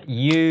and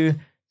U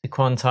to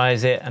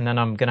quantize it, and then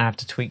I'm going to have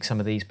to tweak some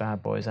of these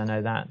bad boys, I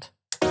know that.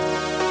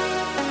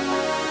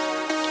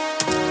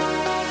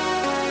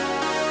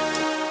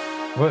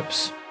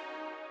 Whoops.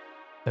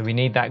 So we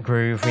need that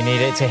groove, we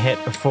need it to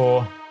hit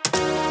before.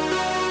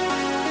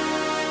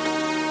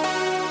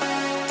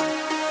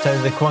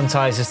 So the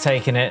quantizer's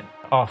taken it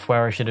off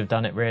where I should have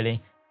done it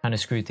really. Kind of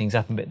screwed things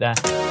up a bit there.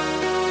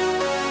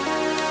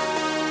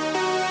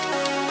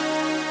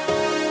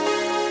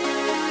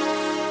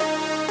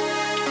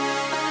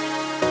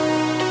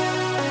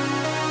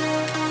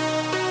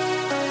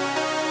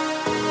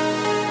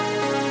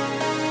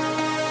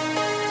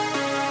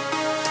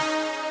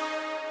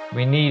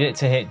 We need it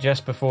to hit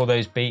just before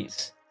those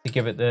beats to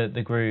give it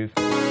the groove.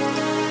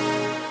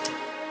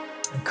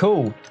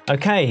 Cool.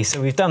 Okay,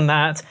 so we've done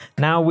that.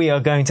 Now we are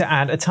going to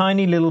add a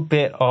tiny little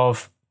bit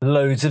of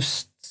loads of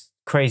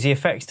crazy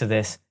effects to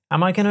this.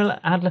 Am I going to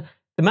add...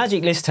 The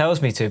magic list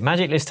tells me to.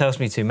 Magic list tells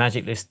me to.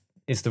 Magic list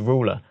is the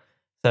ruler.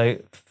 So,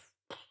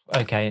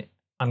 okay,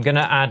 I'm going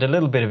to add a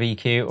little bit of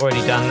EQ.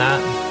 Already done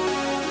that.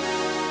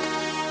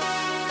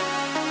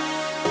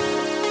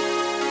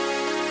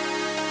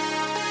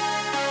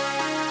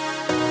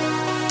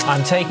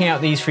 I'm taking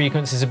out these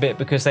frequencies a bit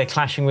because they're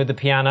clashing with the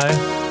piano.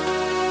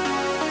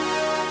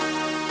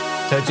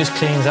 So it just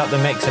cleans up the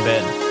mix a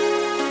bit.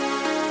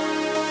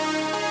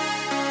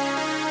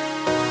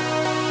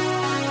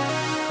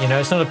 You know,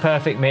 it's not a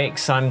perfect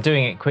mix. I'm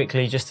doing it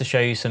quickly just to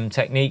show you some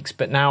techniques,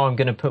 but now I'm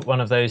going to put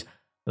one of those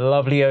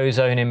lovely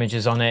ozone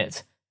images on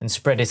it and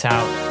spread it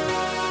out.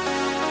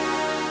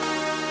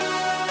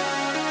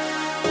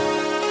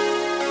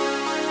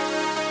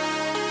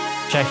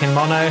 Check in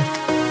mono.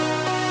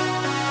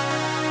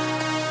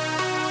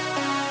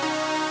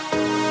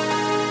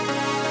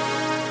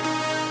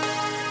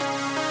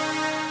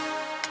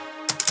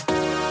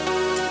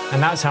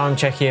 And that's how I'm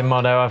checking in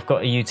mono. I've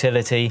got a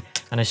utility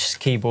and a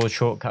keyboard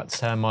shortcut to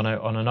turn mono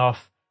on and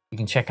off. You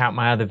can check out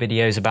my other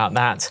videos about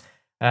that.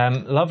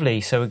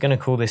 Lovely, so we're going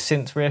to call this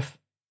Synth Riff.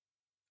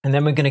 And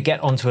then we're going to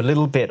get onto a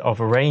little bit of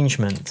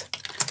arrangement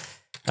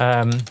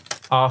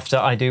after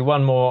I do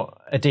one more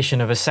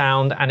addition of a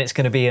sound, and it's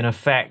going to be an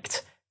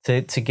effect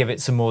to give it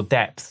some more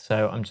depth.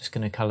 So I'm just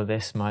going to color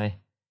this my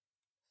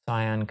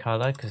cyan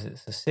color because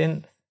it's a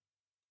synth.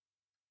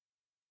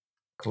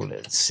 Call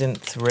it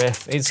Synth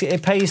Riff.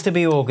 It pays to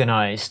be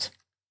organized.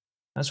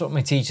 That's what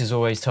my teachers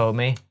always told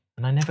me,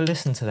 and I never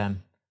listened to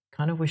them.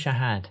 Kind of wish I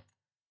had.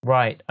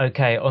 Right,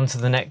 okay, on to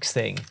the next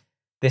thing.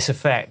 This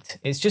effect.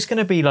 It's just going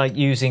to be like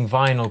using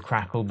vinyl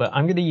crackle, but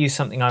I'm going to use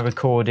something I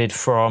recorded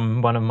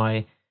from one of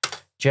my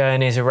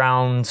journeys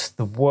around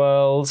the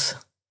world,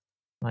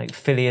 like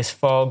Phileas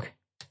Fogg.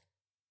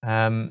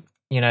 You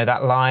know,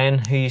 that lion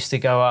who used to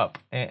go up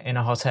in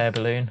a hot air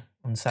balloon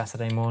on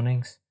Saturday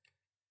mornings.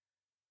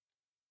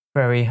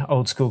 Very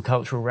old school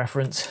cultural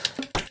reference.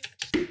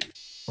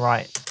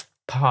 Right,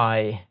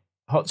 Pai.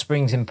 Hot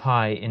springs in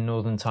Pai in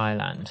northern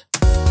Thailand.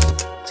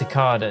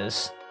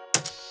 Cicadas.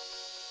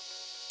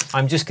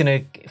 I'm just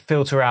going to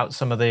filter out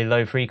some of the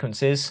low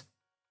frequencies.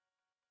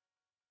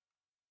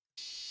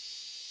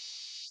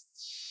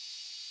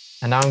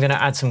 And now I'm going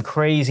to add some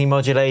crazy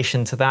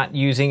modulation to that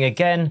using,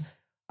 again,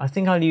 I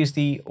think I'll use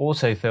the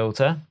auto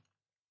filter.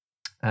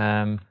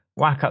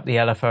 Whack up the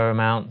LFO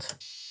amount.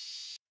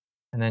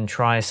 And then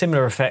try a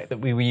similar effect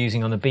that we were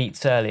using on the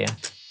beats earlier.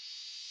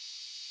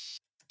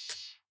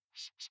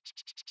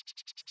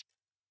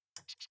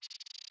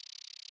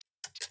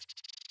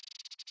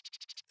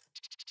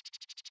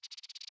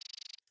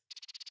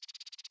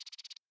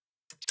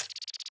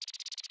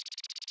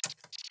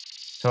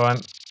 So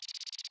I'm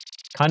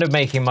kind of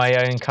making my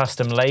own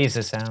custom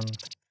laser sound.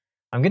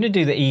 I'm going to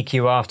do the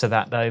EQ after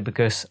that though,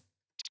 because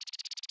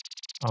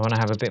I want to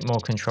have a bit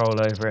more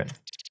control over it.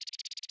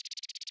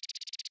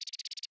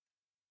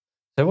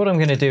 So what I'm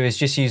going to do is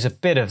just use a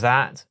bit of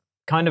that,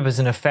 kind of as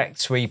an effect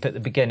sweep at the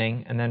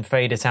beginning, and then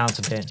fade it out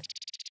a bit.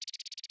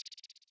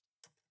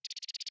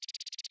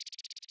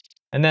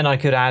 And then I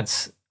could add,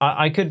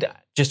 I could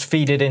just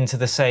feed it into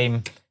the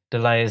same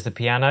delay as the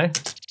piano.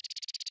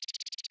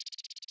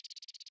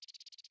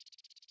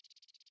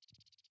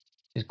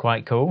 Which is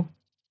quite cool.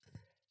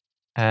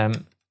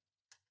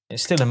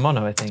 It's still in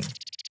mono, I think.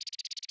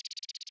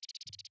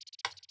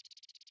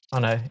 Oh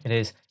no, it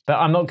is. But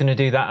I'm not going to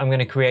do that. I'm going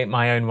to create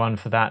my own one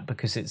for that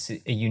because it's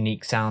a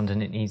unique sound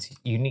and it needs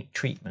unique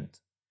treatment.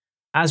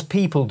 As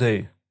people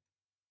do.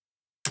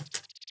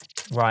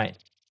 Right.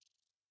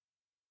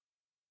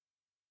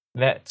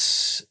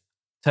 Let's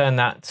turn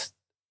that,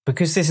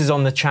 because this is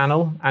on the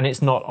channel and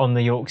it's not on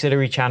the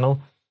auxiliary channel,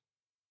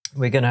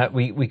 we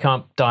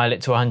can't dial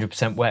it to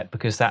 100% wet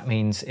because that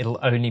means it'll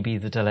only be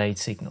the delayed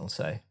signal.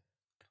 So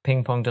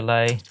ping pong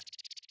delay.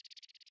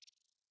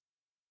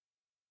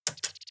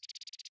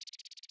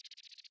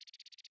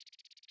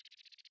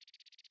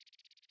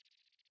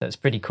 That's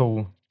pretty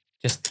cool.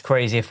 Just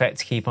crazy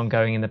effects keep on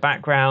going in the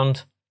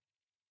background.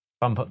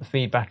 Bump up the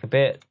feedback a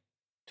bit.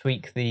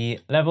 Tweak the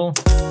level.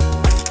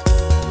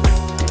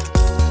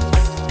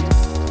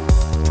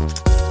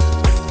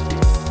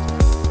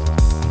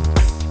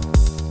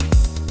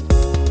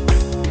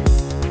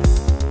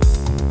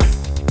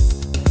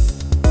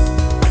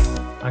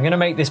 I'm going to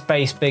make this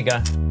bass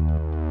bigger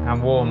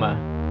and warmer.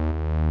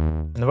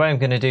 And the way I'm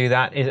going to do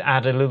that is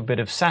add a little bit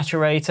of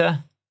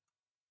saturator.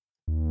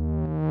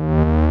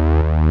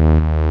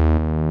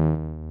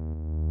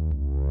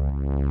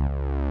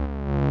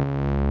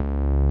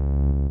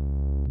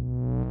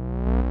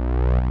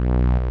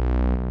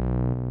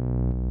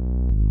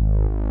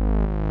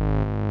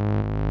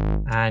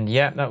 And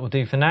yeah, that will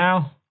do for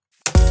now.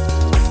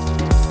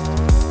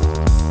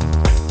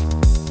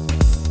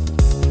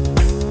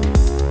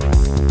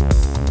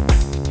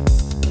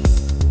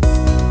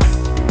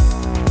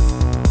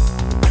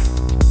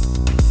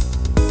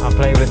 I'll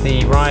play with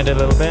the ride a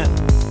little bit.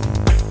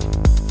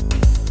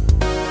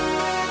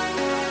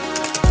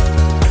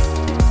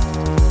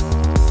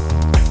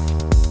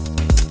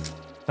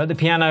 But the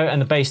piano and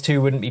the bass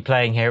too wouldn't be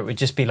playing here, it would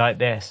just be like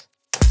this.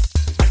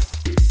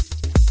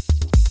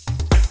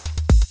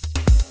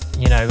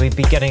 You know, we'd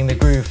be getting the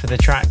groove for the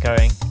track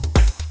going.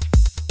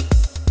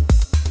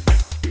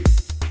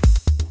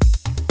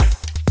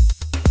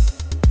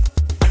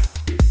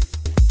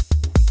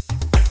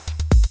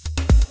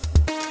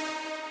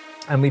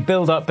 And we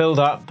build up,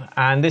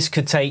 and this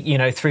could take, you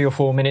know, 3 or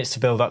 4 minutes to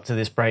build up to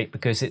this break,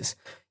 because it's,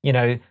 you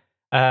know,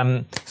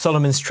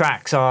 Solomun's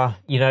tracks are,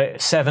 you know,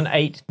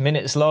 7-8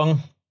 minutes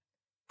long.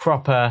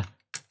 Proper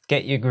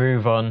get your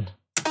groove on.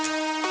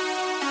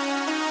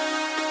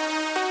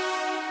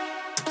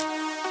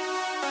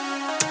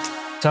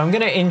 So I'm going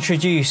to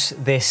introduce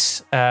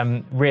this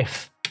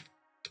riff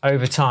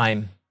over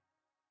time.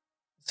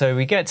 So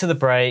we get to the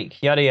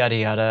break, yada, yada,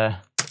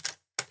 yada.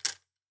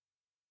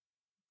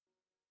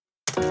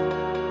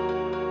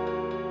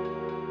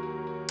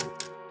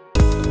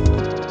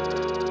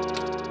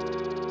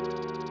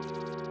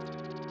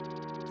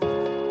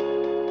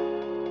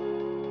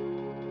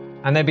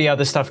 And there'll be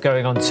other stuff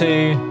going on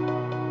too.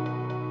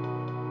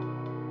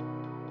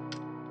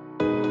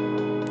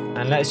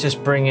 And let's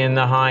just bring in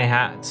the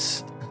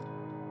hi-hats.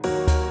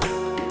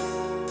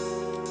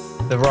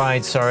 The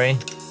ride, sorry.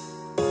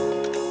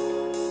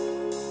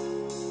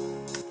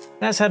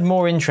 Let's add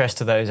more interest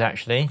to those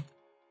actually.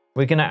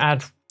 We're going to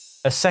add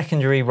a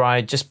secondary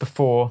ride just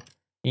before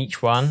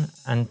each one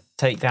and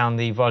take down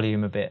the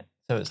volume a bit.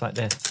 So it's like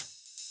this.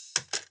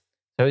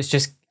 So it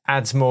just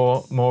adds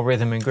more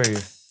rhythm and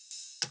groove.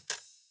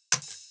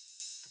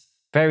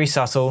 Very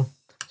subtle.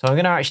 So I'm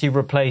going to actually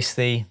replace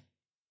the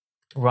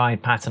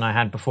ride pattern I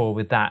had before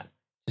with that,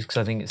 just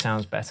because I think it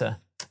sounds better.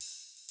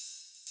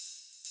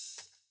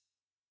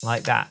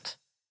 Like that.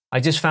 I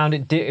just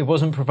found it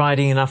wasn't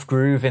providing enough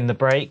groove in the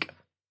break.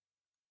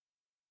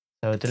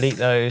 So I'll delete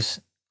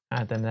those,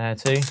 add them there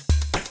too.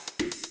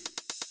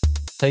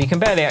 So you can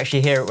barely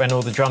actually hear it when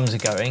all the drums are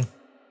going.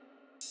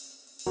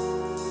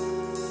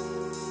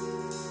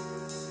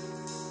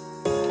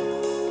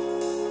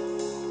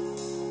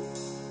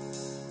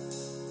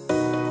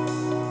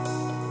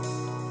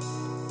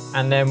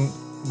 And then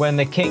when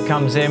the kick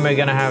comes in, we're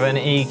going to have an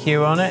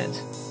EQ on it.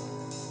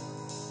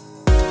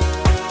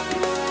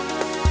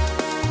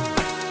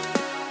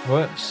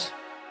 Whoops.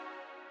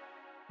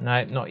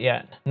 No, not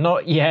yet.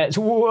 Not yet.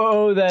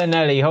 Whoa there,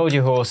 Nelly. Hold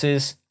your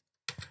horses.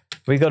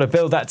 We've got to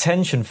build that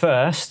tension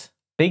first.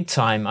 Big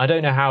time. I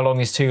don't know how long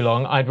is too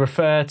long. I'd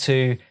refer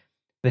to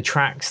the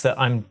tracks that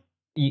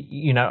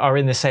you know, are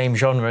in the same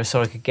genre,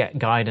 so I could get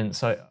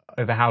guidance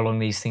over how long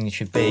these things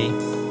should be.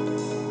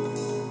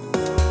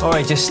 Or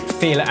I just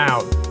feel it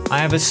out. I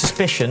have a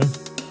suspicion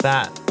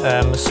that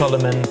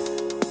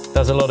Solomun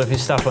does a lot of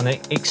his stuff on the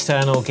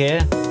external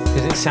gear,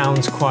 because it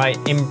sounds quite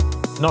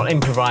not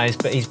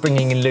improvised, but he's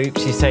bringing in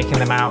loops, he's taking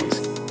them out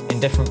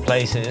in different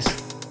places.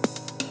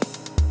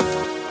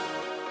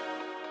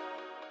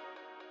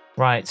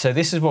 Right, so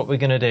this is what we're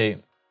going to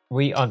do.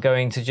 We are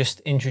going to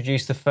just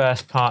introduce the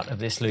first part of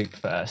this loop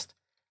first,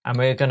 and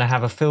we're going to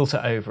have a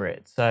filter over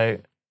it. So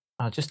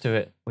I'll just do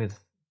it with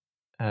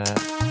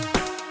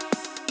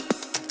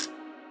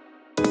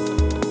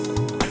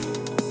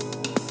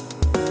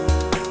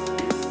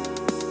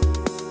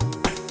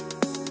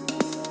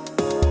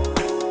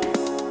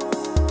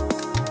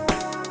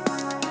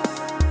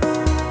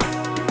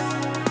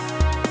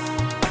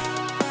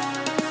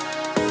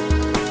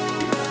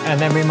and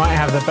then we might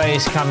have the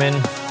bass come in,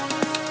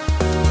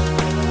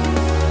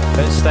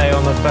 but stay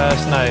on the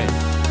first note.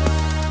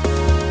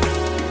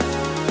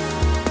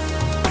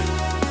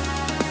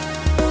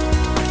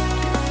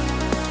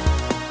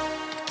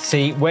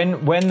 See,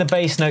 when the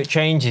bass note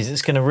changes,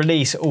 it's going to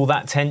release all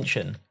that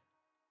tension.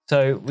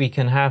 So we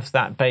can have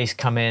that bass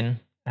come in,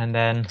 and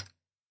then,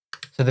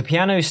 so the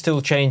piano is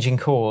still changing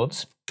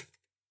chords,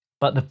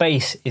 but the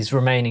bass is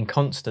remaining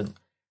constant,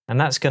 and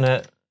that's going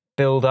to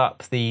build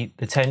up the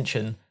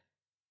tension.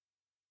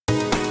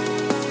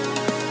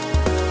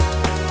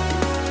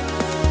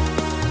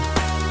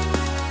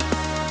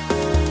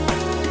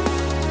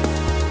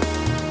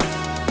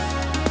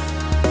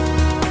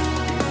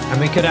 And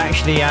we could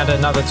actually add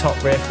another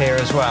top riff here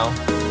as well.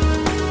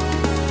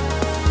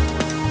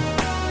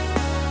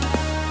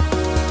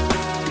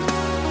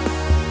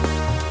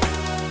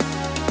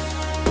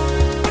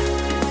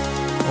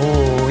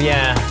 Oh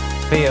yeah,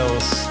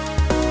 feels.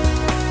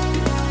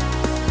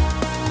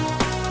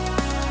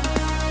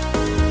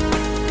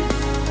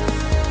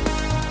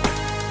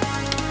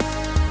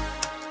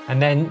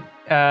 And then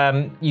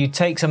you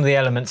take some of the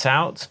elements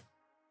out,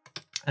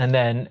 and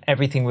then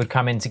everything would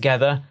come in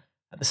together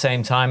at the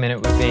same time, and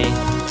it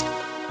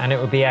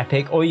would be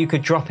epic. Or you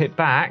could drop it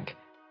back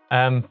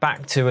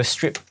to a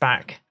stripped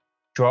back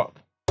drop,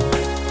 but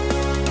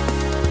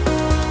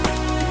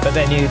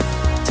then you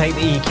take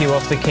the EQ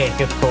off the kick,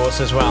 of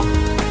course, as well.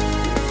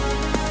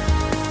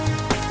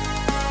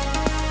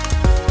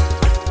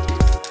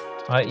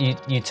 Right,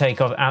 you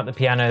take out the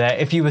piano there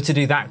if you were to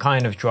do that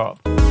kind of drop.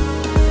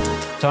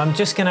 So I'm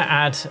just going to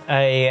add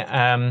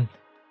a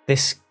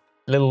this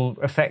little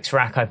effects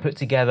rack I put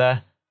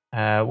together.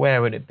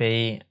 Where would it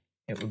be?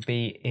 It would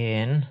be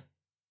in,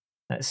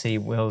 let's see,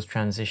 Will's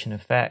transition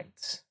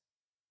effects.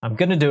 I'm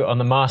going to do it on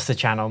the master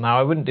channel. Now,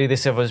 I wouldn't do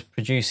this if I was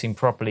producing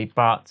properly,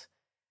 but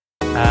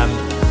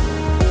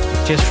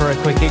just for a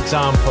quick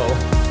example,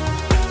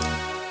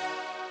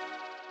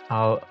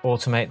 I'll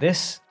automate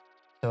this.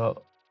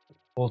 So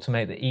I'll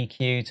automate the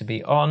EQ to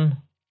be on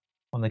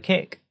the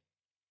kick,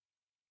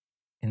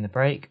 in the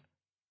break,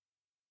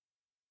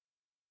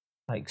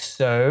 like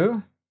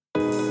so.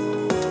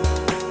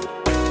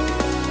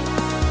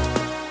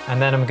 And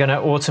then I'm going to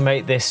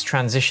automate this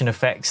transition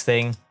effects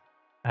thing,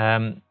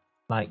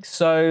 like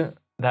so.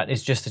 That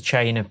is just a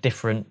chain of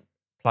different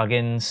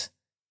plugins,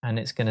 and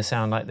it's going to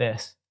sound like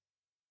this.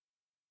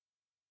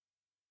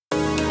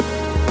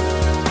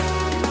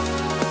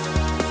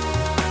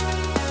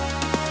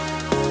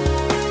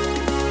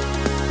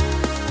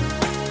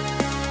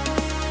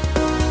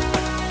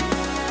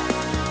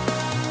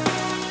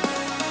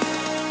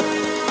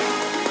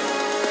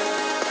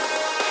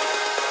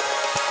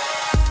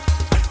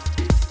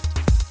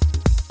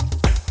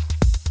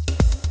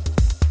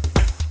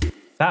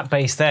 That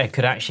bass there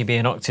could actually be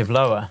an octave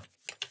lower.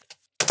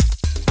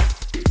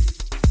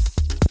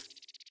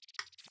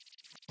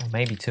 Or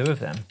maybe two of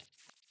them.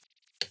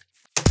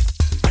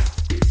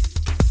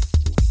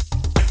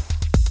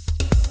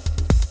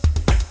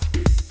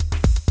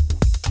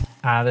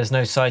 There's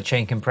no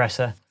sidechain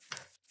compressor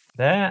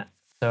there.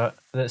 So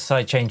the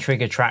sidechain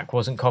trigger track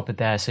wasn't copied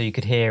there, so you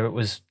could hear it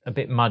was a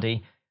bit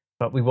muddy,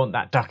 but we want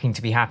that ducking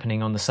to be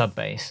happening on the sub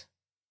bass.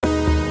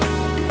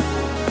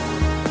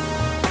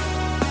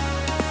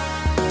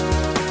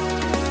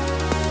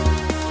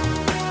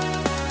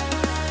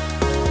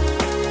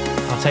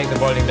 Take the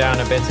volume down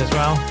a bit as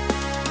well.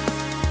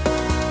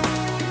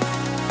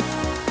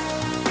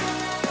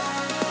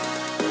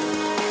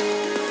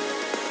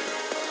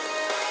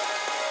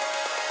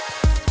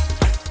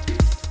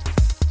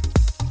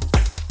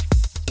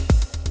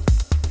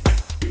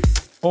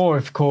 Or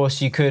of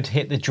course you could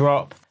hit the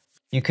drop,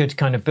 you could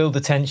kind of build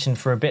the tension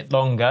for a bit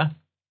longer,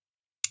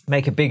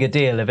 make a bigger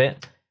deal of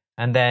it,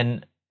 and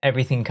then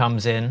everything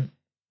comes in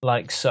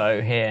like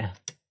so here.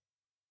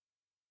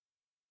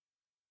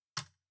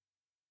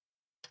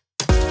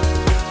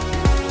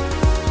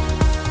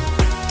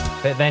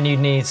 But then you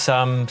need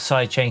some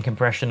sidechain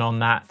compression on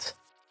that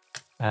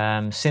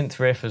synth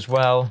riff as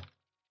well.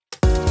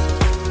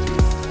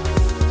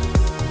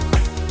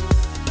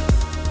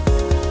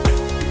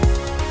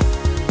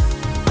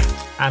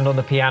 And on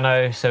the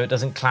piano, so it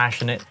doesn't clash,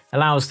 and it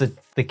allows the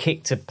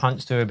kick to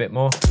punch through a bit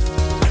more.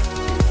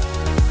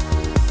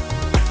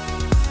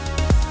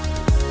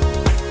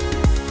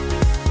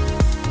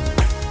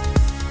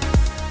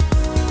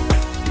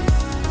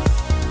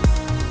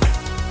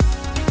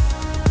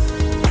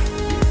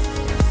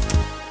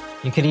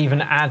 You could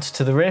even add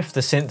to the riff,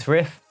 the synth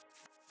riff.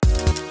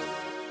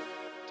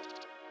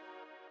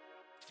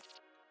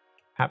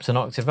 Perhaps an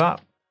octave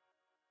up.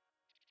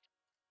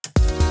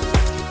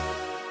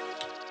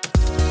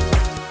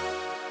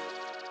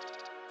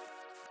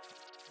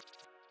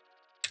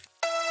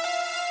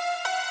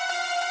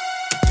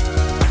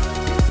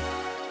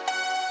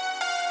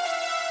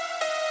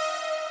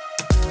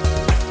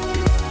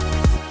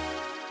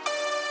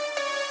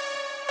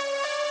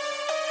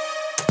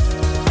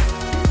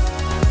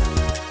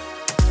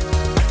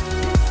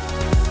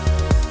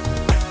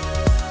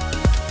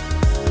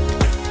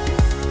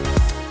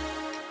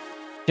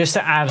 Just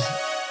to add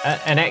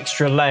an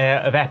extra layer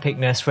of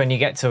epicness when you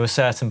get to a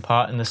certain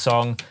part in the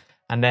song,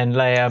 and then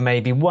layer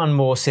maybe one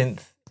more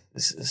synth,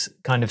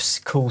 kind of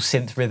cool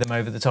synth rhythm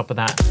over the top of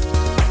that.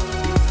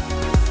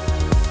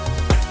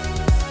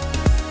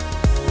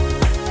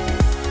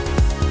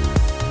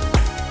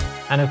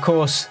 And of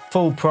course,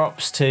 full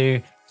props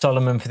to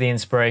Solomun for the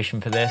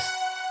inspiration for this.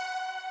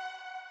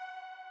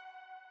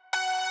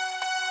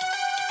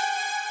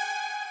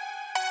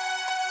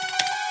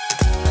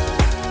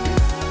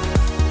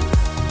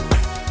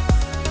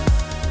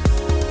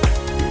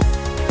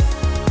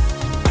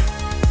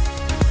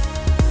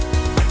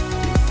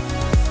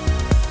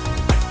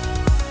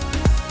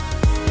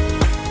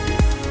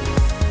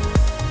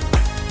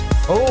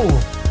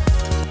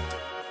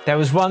 Oh, there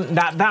was one,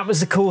 that was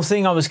the cool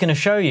thing I was going to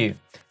show you.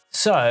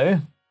 So,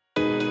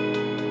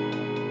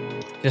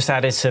 just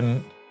added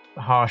some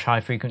harsh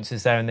high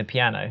frequencies there in the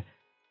piano.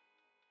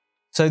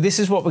 So this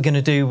is what we're going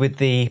to do with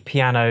the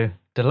piano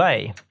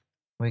delay.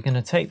 We're going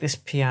to take this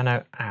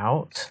piano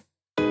out.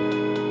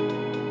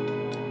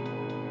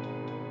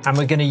 And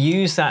we're going to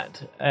use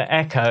that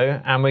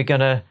echo, and we're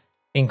going to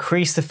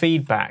increase the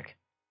feedback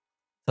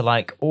to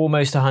like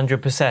almost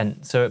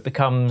 100%, so it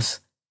becomes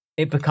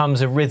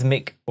a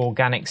rhythmic,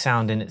 organic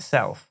sound in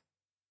itself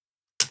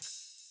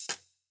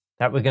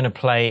that we're going to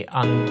play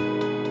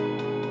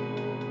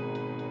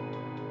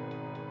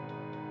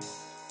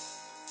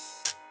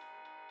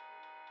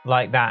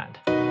like that.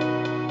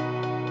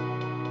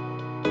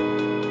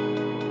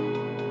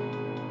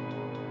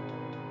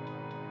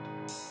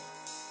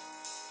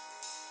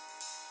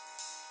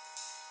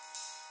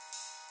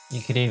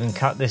 You could even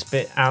cut this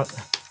bit out.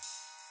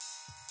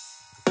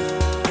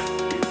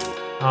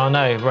 Oh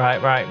no,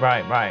 right.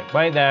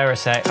 Wait there a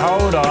sec.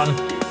 Hold on.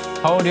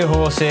 Hold your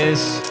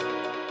horses.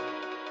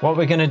 What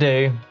we're going to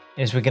do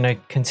is we're going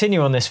to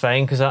continue on this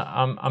vein because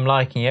I'm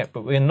liking it,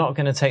 but we're not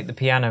going to take the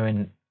piano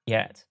in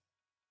yet.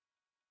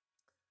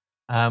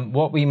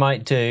 What we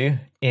might do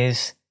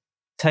is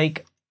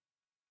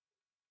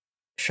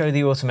show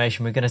the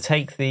automation. We're going to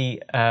take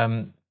the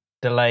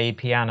delay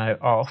piano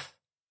off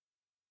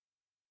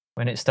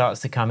when it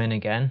starts to come in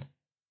again.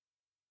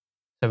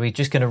 So we're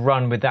just going to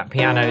run with that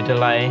piano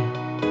delay,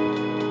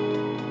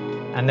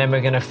 and then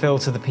we're going to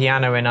filter the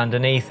piano in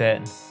underneath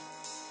it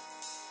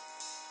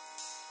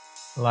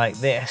like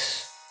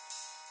this.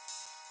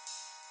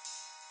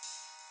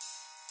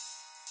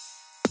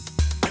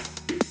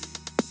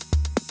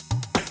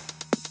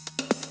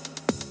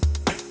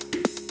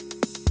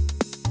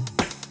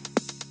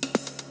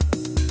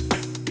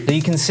 So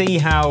you can see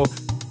how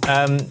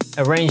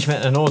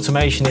arrangement and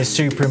automation is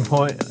super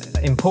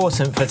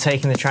important for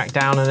taking the track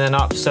down and then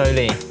up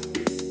slowly.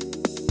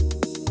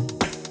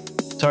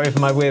 Sorry for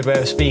my weird way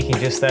of speaking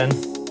just then.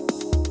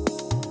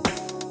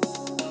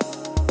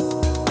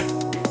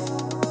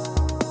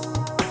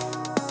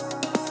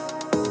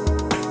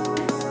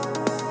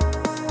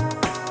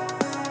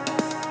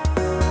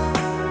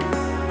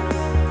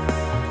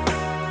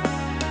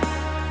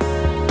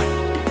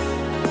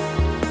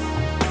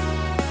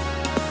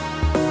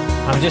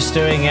 I'm just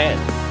doing it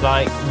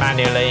like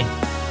manually.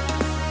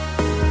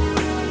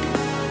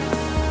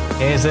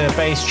 Here's the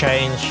bass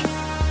change.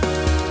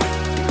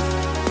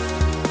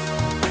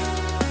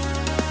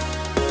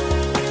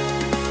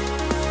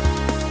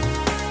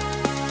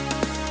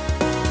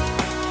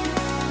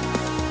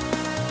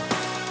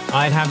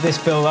 I'd have this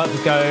build up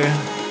go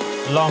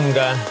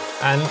longer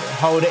and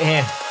hold it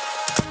here.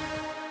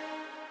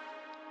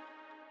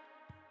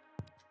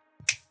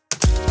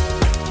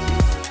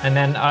 And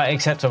then,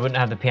 except I wouldn't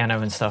have the piano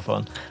and stuff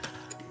on.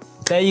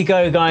 There you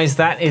go, guys.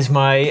 That is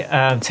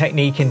my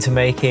technique into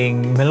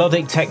making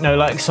melodic techno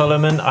like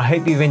Solomun. I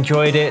hope you've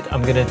enjoyed it.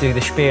 I'm going to do the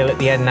spiel at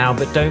the end now,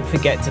 but don't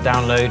forget to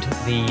download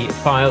the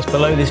files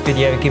below this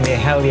video. Give me a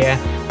hell yeah,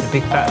 a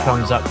big fat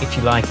thumbs up if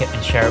you like it,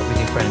 and share it with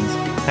your friends.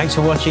 Thanks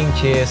for watching,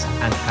 cheers,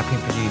 and happy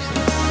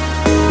producing.